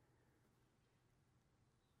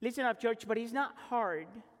 Listen up, church, but it's not hard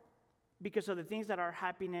because of the things that are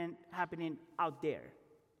happening out there.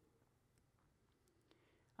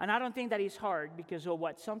 And I don't think that it's hard because of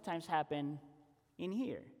what sometimes happen in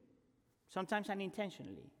here, sometimes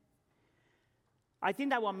unintentionally. I think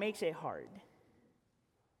that what makes it hard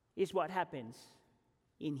is what happens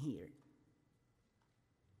in here.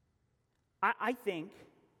 I think,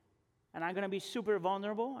 and I'm going to be super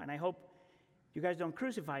vulnerable, and I hope you guys don't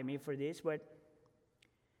crucify me for this, but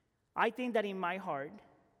I think that in my heart,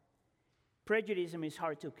 prejudice is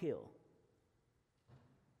hard to kill.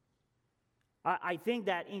 I think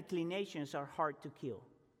that inclinations are hard to kill.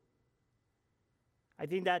 I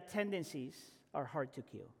think that tendencies are hard to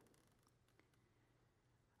kill.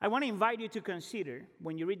 I want to invite you to consider,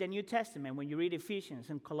 when you read the New Testament, when you read Ephesians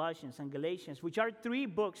and Colossians and Galatians, which are 3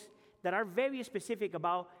 books that are very specific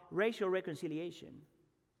about racial reconciliation.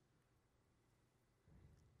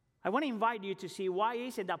 I want to invite you to see why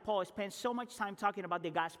is it that Paul spends so much time talking about the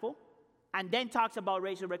gospel and then talks about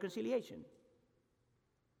racial reconciliation.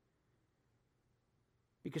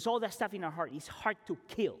 Because all that stuff in our heart is hard to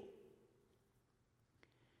kill.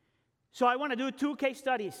 So I want to do 2 case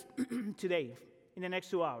studies today in the next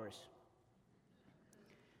 2 hours.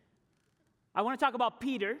 I want to talk about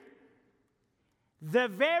Peter, the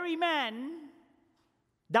very man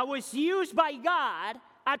that was used by God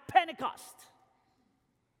at Pentecost.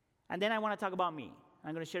 And then I want to talk about me.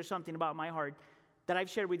 I'm going to share something about my heart that I've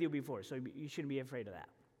shared with you before, so you shouldn't be afraid of that.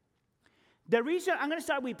 The reason, I'm going to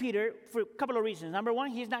start with Peter for a couple of reasons. Number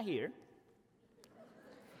one, he's not here.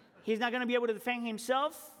 He's not going to be able to defend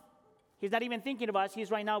himself. He's not even thinking of us.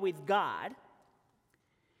 He's right now with God.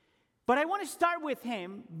 But I want to start with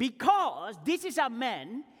him because this is a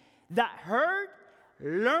man that heard,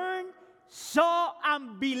 learned, saw,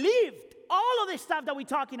 and believed all of the stuff that we're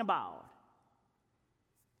talking about,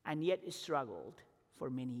 and yet struggled for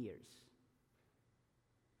many years.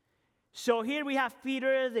 So here we have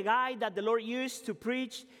Peter, the guy that the Lord used to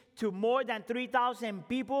preach to more than 3,000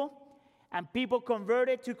 people, and people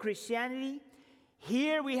converted to Christianity.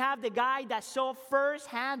 Here we have the guy that saw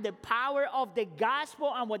firsthand the power of the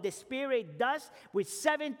gospel and what the Spirit does with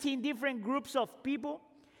 17 different groups of people.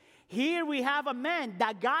 Here we have a man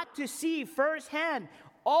that got to see firsthand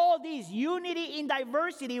all this unity in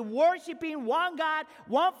diversity, worshiping one God,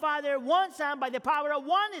 one Father, one Son by the power of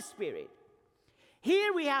one Spirit.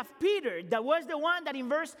 Here we have Peter, that was the one that in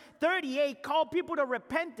verse 38 called people to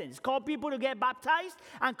repentance, called people to get baptized,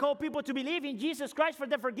 and called people to believe in Jesus Christ for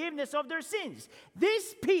the forgiveness of their sins.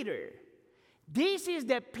 This Peter, this is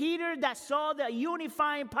the Peter that saw the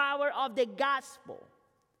unifying power of the gospel.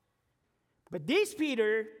 But this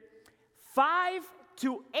Peter, 5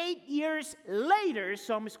 to 8 years later,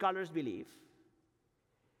 some scholars believe,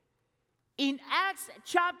 in Acts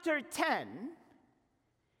chapter 10,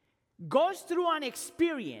 goes through an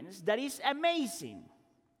experience that is amazing.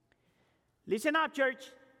 Listen up, church.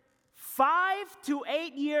 5 to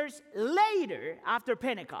 8 years later, after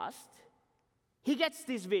Pentecost, he gets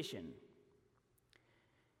this vision.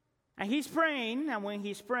 And he's praying, and when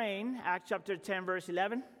he's praying, Acts chapter 10, verse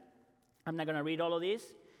 11, I'm not going to read all of this.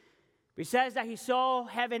 It says that he saw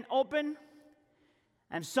heaven open,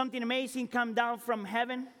 and something amazing come down from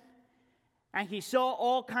heaven. And he saw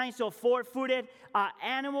all kinds of 4-footed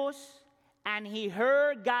animals. And he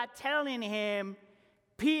heard God telling him,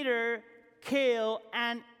 Peter, kill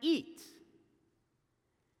and eat.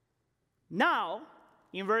 Now,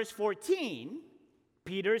 in verse 14,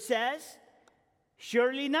 Peter says,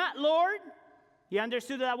 surely not, Lord. He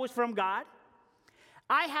understood that was from God.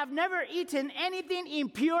 I have never eaten anything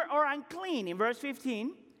impure or unclean. In verse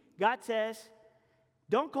 15, God says,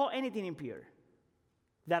 don't call anything impure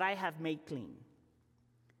that I have made clean.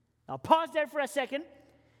 Now pause there for a second,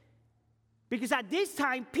 because at this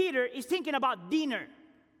time, Peter is thinking about dinner.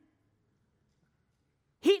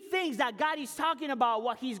 He thinks that God is talking about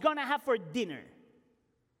what he's going to have for dinner.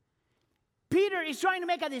 Peter is trying to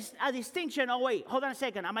make a distinction. Oh, wait, hold on a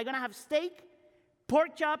second. Am I going to have steak,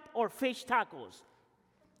 pork chop, or fish tacos?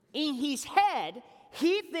 In his head,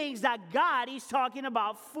 he thinks that God is talking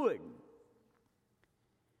about food.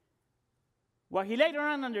 What he later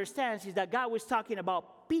on understands is that God was talking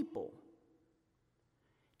about people.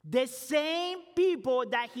 The same people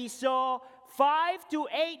that he saw 5 to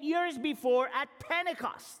 8 years before at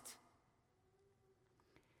Pentecost.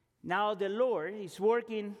 Now the Lord is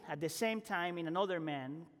working at the same time in another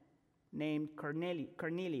man named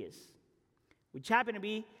Cornelius, which happened to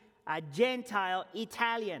be a Gentile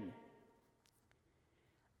Italian.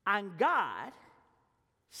 And God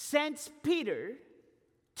sends Peter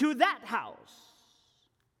to that house.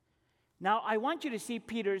 Now, I want you to see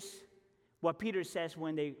what Peter says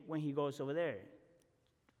when he goes over there.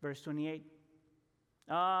 Verse 28.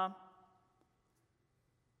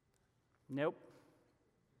 Nope.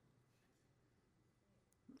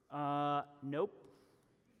 Nope.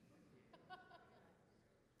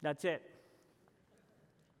 That's it.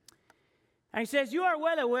 And he says, you are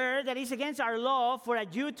well aware that it's against our law for a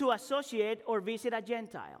Jew to associate or visit a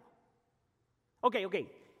Gentile. Okay.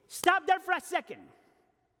 Stop there for a second.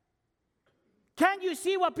 Can you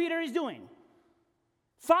see what Peter is doing?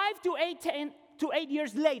 5 to 8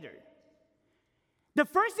 years later, the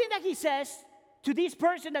first thing that he says to this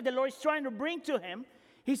person that the Lord is trying to bring to him,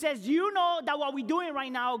 he says, you know that what we're doing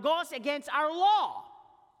right now goes against our law.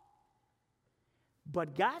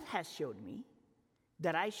 But God has showed me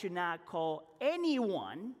that I should not call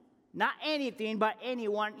anyone, not anything, but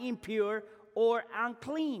anyone impure or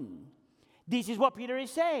unclean. This is what Peter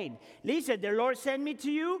is saying. Listen, the Lord sent me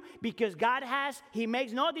to you because He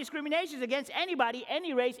makes no discriminations against anybody,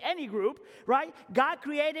 any race, any group, right? God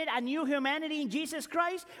created a new humanity in Jesus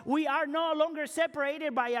Christ. We are no longer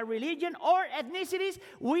separated by a religion or ethnicities.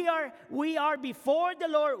 We are before the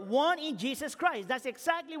Lord one in Jesus Christ. That's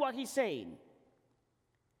exactly what he's saying.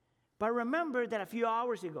 But remember that a few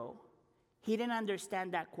hours ago, he didn't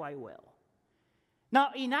understand that quite well.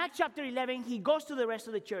 Now, in Acts chapter 11, he goes to the rest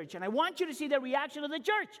of the church. And I want you to see the reaction of the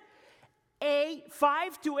church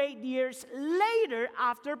 5 to 8 years later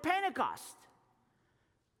after Pentecost.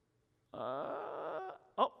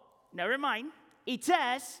 Never mind. It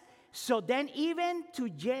says, so then even to,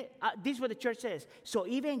 this is what the church says. So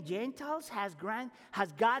even Gentiles has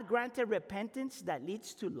God granted repentance that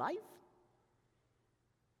leads to life?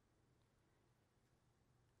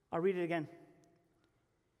 I'll read it again.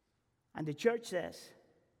 And the church says,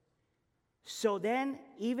 so then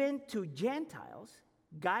even to Gentiles,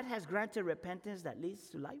 God has granted repentance that leads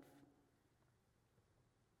to life.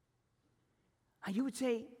 And you would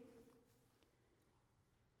say,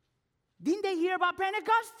 didn't they hear about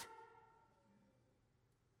Pentecost?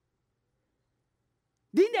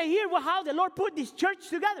 Didn't they hear how the Lord put this church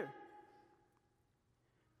together?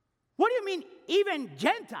 What do you mean, even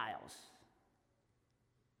Gentiles?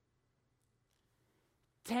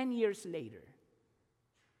 10 years later,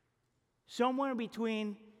 somewhere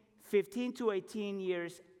between 15 to 18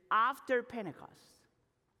 years after Pentecost,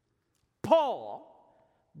 Paul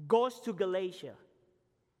goes to Galatia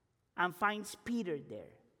and finds Peter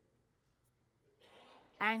there.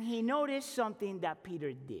 And he noticed something that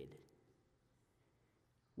Peter did.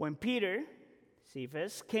 When Peter,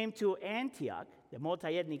 Cephas, came to Antioch, the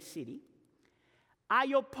multi-ethnic city,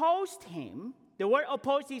 I opposed him. The word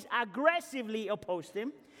opposed is aggressively opposed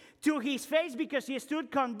him to his face because he stood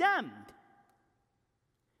condemned.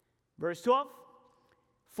 Verse 12,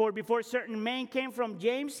 for before certain men came from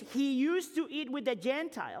James, he used to eat with the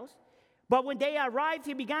Gentiles, but when they arrived,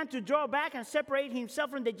 he began to draw back and separate himself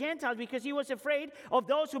from the Gentiles because he was afraid of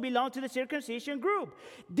those who belonged to the circumcision group.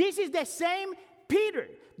 This is the same Peter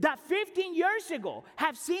that 15 years ago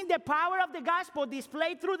have seen the power of the gospel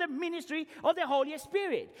displayed through the ministry of the Holy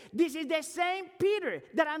Spirit. This is the same Peter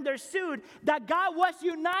that understood that God was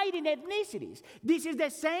uniting ethnicities. This is the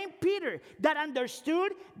same Peter that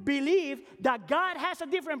understood, believed that God has a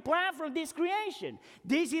different plan for this creation.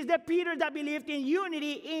 This is the Peter that believed in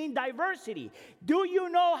unity in diversity. Do you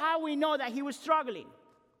know how we know that he was struggling?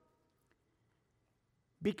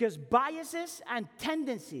 Because biases and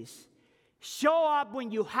tendencies show up when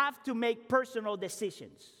you have to make personal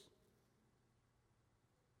decisions.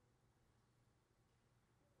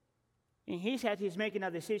 In his head, he's making a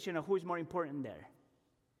decision of who is more important there.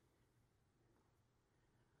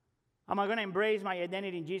 Am I going to embrace my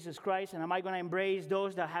identity in Jesus Christ, and am I going to embrace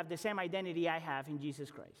those that have the same identity I have in Jesus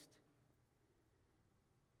Christ?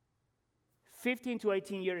 15 to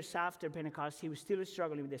 18 years after Pentecost, he was still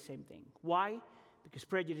struggling with the same thing. Why? Because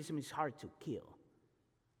prejudice is hard to kill.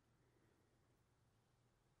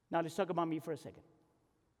 Now let's talk about me for a second.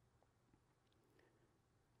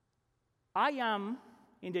 I am,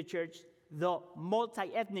 in the church, the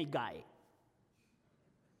multi-ethnic guy.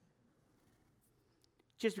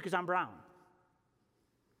 Just because I'm brown.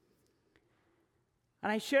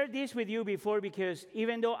 And I shared this with you before because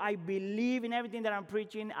even though I believe in everything that I'm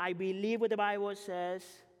preaching, I believe what the Bible says,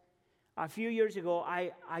 a few years ago,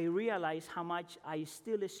 I realized how much I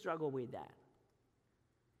still struggle with that.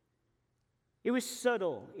 It was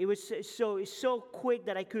subtle. It was so quick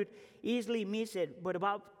that I could easily miss it. But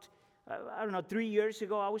about, 3 years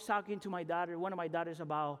ago, I was talking to my daughter, one of my daughters,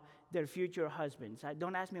 about their future husbands.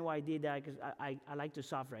 Don't ask me why I did that, because I like to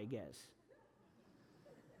suffer, I guess.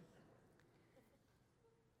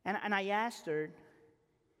 And I asked her,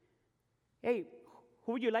 hey,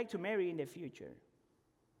 who would you like to marry in the future?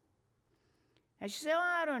 And she said,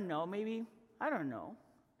 I don't know, maybe, I don't know.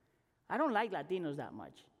 I don't like Latinos that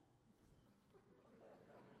much.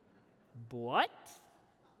 What?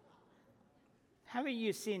 Haven't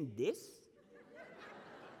you seen this?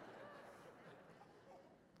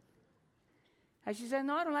 And she said,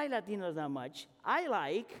 no, I don't like Latinos that much. I'm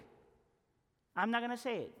not going to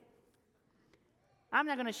say it. I'm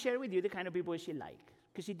not going to share with you the kind of people she likes,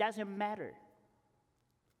 because it doesn't matter.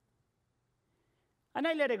 And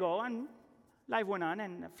I let it go, and life went on,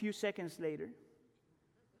 and a few seconds later,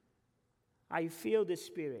 I feel the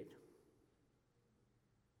Spirit.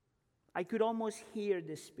 I could almost hear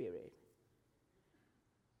the Spirit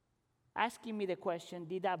asking me the question,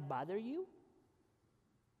 did that bother you?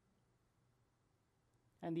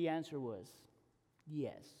 And the answer was,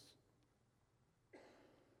 yes.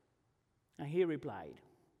 And he replied,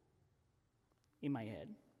 in my head,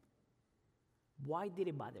 why did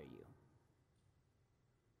it bother you?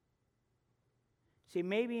 See,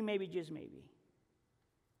 maybe, just maybe,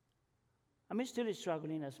 I'm still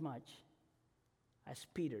struggling as much as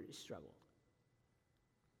Peter struggled.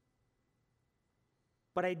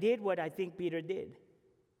 But I did what I think Peter did.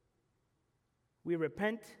 We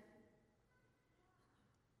repent,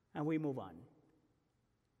 and we move on,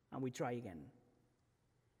 and we try again.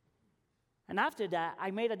 And after that,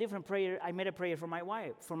 I made a different prayer. I made a prayer for my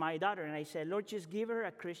wife, for my daughter, and I said, Lord, just give her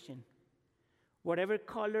a Christian. Whatever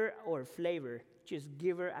color or flavor, just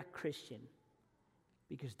give her a Christian,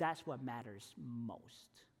 because that's what matters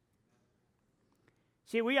most.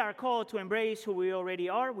 See, we are called to embrace who we already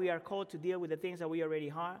are. We are called to deal with the things that we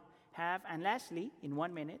already have. And lastly, in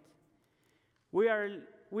 1 minute, we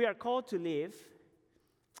are called to live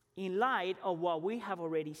in light of what we have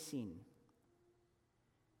already seen.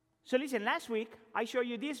 So listen, last week, I showed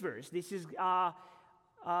you this verse. This is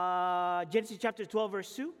Genesis chapter 12,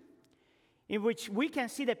 verse 2, in which we can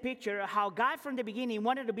see the picture of how God from the beginning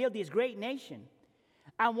wanted to build this great nation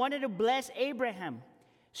and wanted to bless Abraham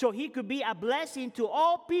so he could be a blessing to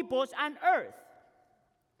all peoples on earth.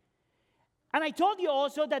 And I told you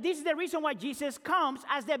also that this is the reason why Jesus comes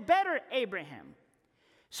as the better Abraham.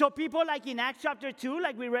 So people like in Acts chapter 2,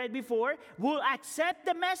 like we read before, will accept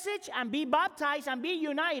the message and be baptized and be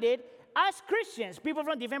united as Christians, people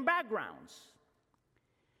from different backgrounds.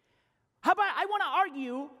 How about, I want to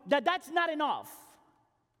argue that that's not enough.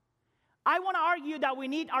 I want to argue that we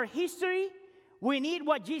need our history, we need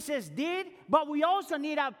what Jesus did, but we also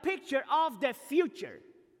need a picture of the future.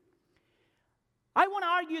 I want to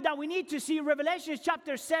argue that we need to see Revelation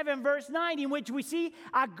chapter 7, verse 9, in which we see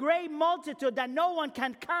a great multitude that no one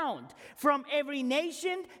can count, from every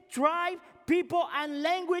nation, tribe, people, and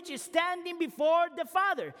language standing before the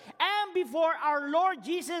Father and before our Lord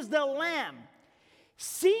Jesus the Lamb,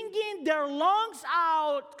 singing their lungs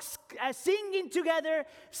out, singing together,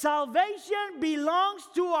 salvation belongs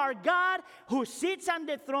to our God who sits on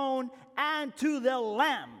the throne and to the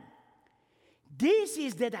Lamb. This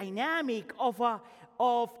is the dynamic of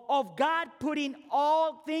God putting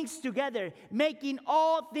all things together, making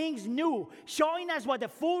all things new, showing us what the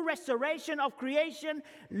full restoration of creation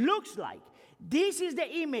looks like. This is the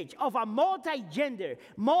image of a multi-gender,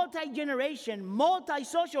 multi-generation,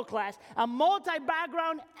 multi-social class, a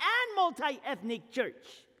multi-background, and multi-ethnic church.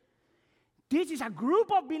 This is a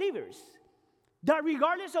group of believers that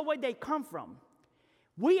regardless of where they come from,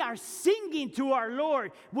 we are singing to our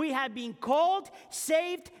Lord. We have been called,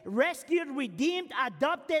 saved, rescued, redeemed,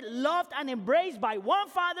 adopted, loved, and embraced by one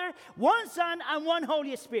Father, one Son, and one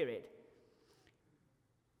Holy Spirit.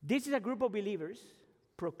 This is a group of believers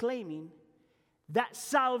proclaiming that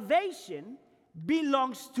salvation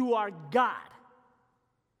belongs to our God.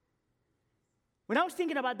 When I was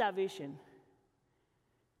thinking about that vision,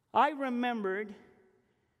 I remembered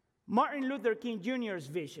Martin Luther King Jr.'s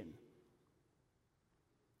vision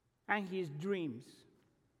and his dreams.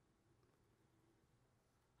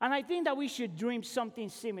 And I think that we should dream something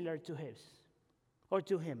similar to his or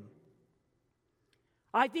to him.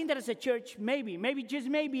 I think that as a church, maybe, just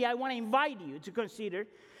maybe, I want to invite you to consider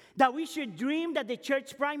that we should dream that the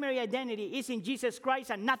church's primary identity is in Jesus Christ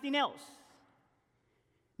and nothing else.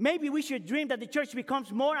 Maybe we should dream that the church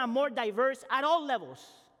becomes more and more diverse at all levels.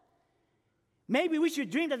 Maybe we should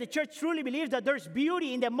dream that the church truly believes that there's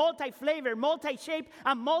beauty in the multi-flavor, multi-shape,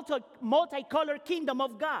 and multi-color kingdom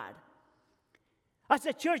of God. As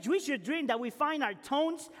a church, we should dream that we find our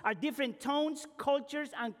tones, our different tones, cultures,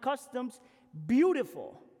 and customs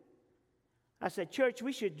beautiful. As a church,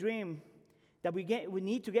 we should dream that we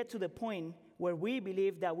need to get to the point where we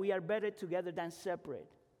believe that we are better together than separate.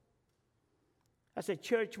 As a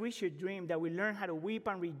church, we should dream that we learn how to weep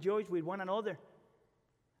and rejoice with one another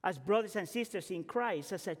as brothers and sisters in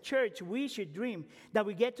Christ. As a church, we should dream that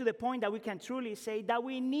we get to the point that we can truly say that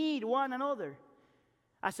we need one another.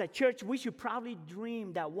 As a church, we should probably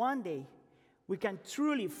dream that one day we can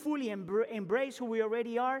truly, fully embrace who we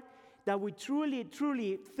already are, that we truly,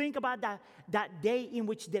 truly think about that day in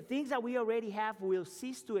which the things that we already have will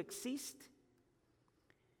cease to exist.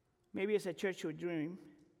 Maybe as a church we dream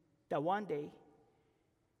that one day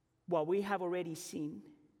what we have already seen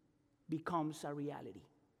becomes a reality.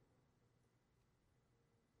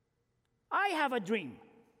 I have a dream.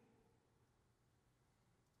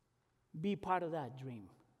 Be part of that dream.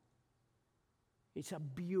 It's a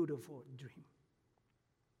beautiful dream.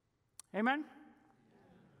 Amen?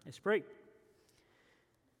 Let's pray.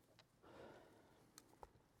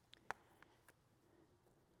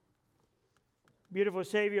 Beautiful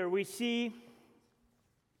Savior, we see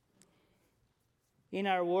in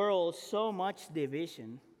our world so much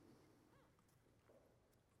division.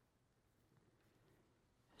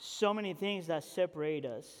 So many things that separate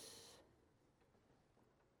us.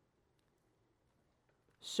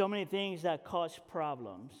 So many things that cause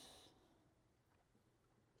problems.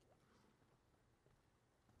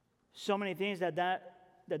 So many things that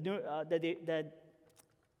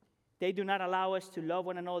they do not allow us to love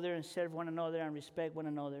one another and serve one another and respect one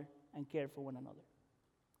another and care for one another.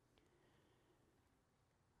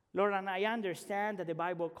 Lord, and I understand that the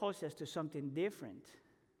Bible calls us to something different.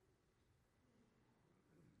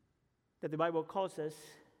 That the Bible calls us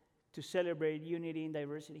to celebrate unity in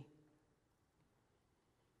diversity.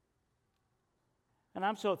 And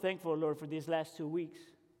I'm so thankful, Lord, for these last 2 weeks.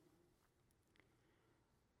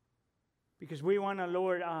 Because we want to,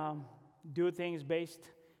 Lord, do things based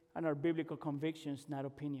on our biblical convictions, not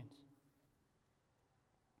opinions.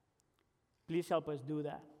 Please help us do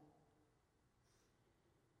that.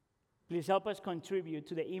 Please help us contribute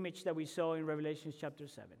to the image that we saw in Revelation chapter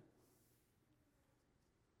 7.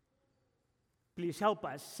 Please help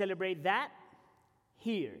us celebrate that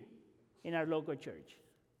here in our local church.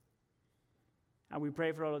 And we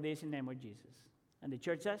pray for all of this in the name of Jesus. And the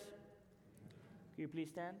church says, can you please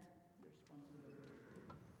stand?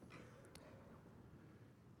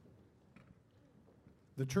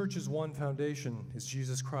 The church's one foundation is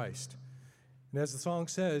Jesus Christ. And as the song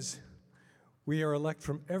says, we are elect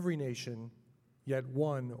from every nation, yet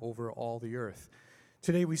one over all the earth.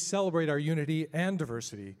 Today we celebrate our unity and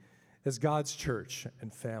diversity as God's church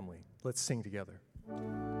and family. Let's sing together.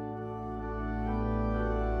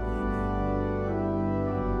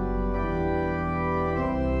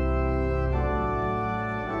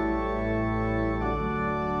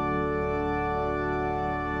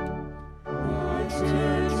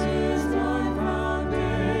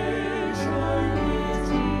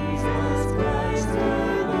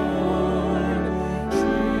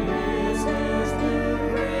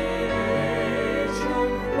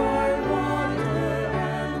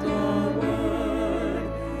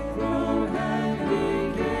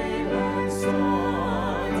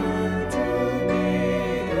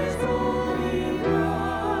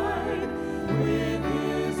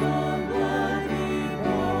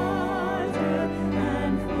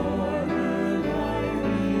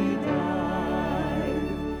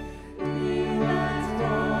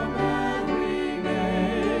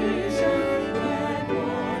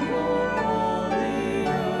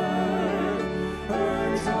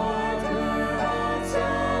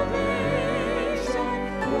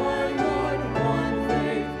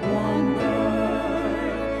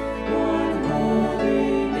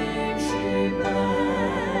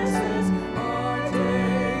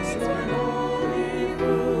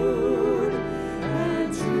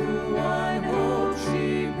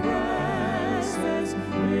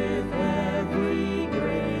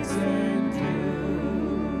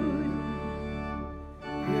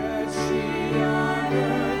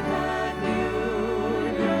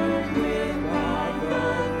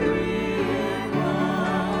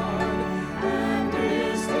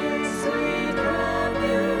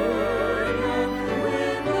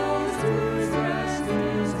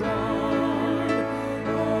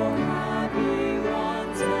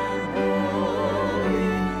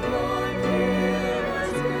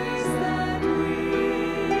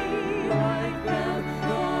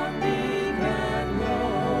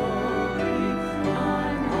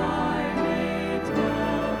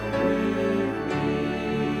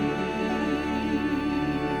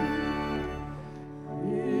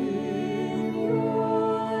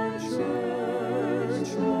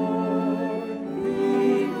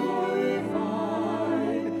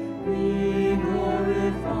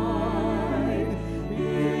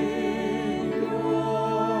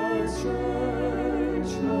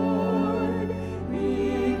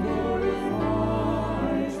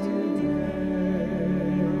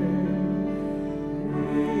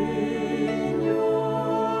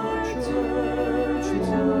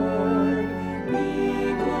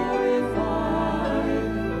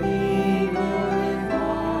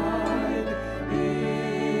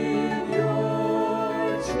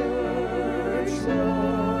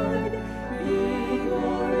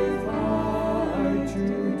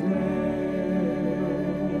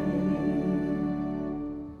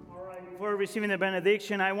 before receiving the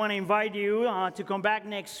benediction, I want to invite you to come back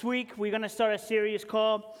next week. We're going to start a series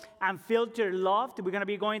called Unfiltered Love. We're going to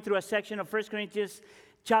be going through a section of 1 Corinthians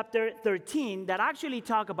chapter 13 that actually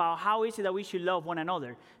talk about how is it that we should love one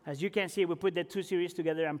another. As you can see, we put the two series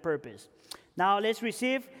together on purpose. Now let's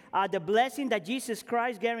receive the blessing that Jesus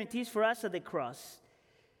Christ guarantees for us at the cross.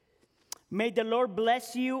 May the Lord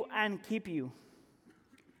bless you and keep you.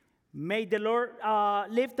 May the Lord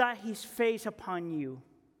lift up his face upon you.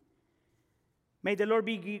 May the Lord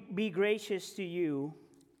be gracious to you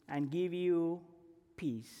and give you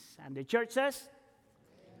peace. And the church says,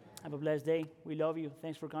 have a blessed day. We love you.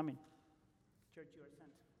 Thanks for coming. Church, you are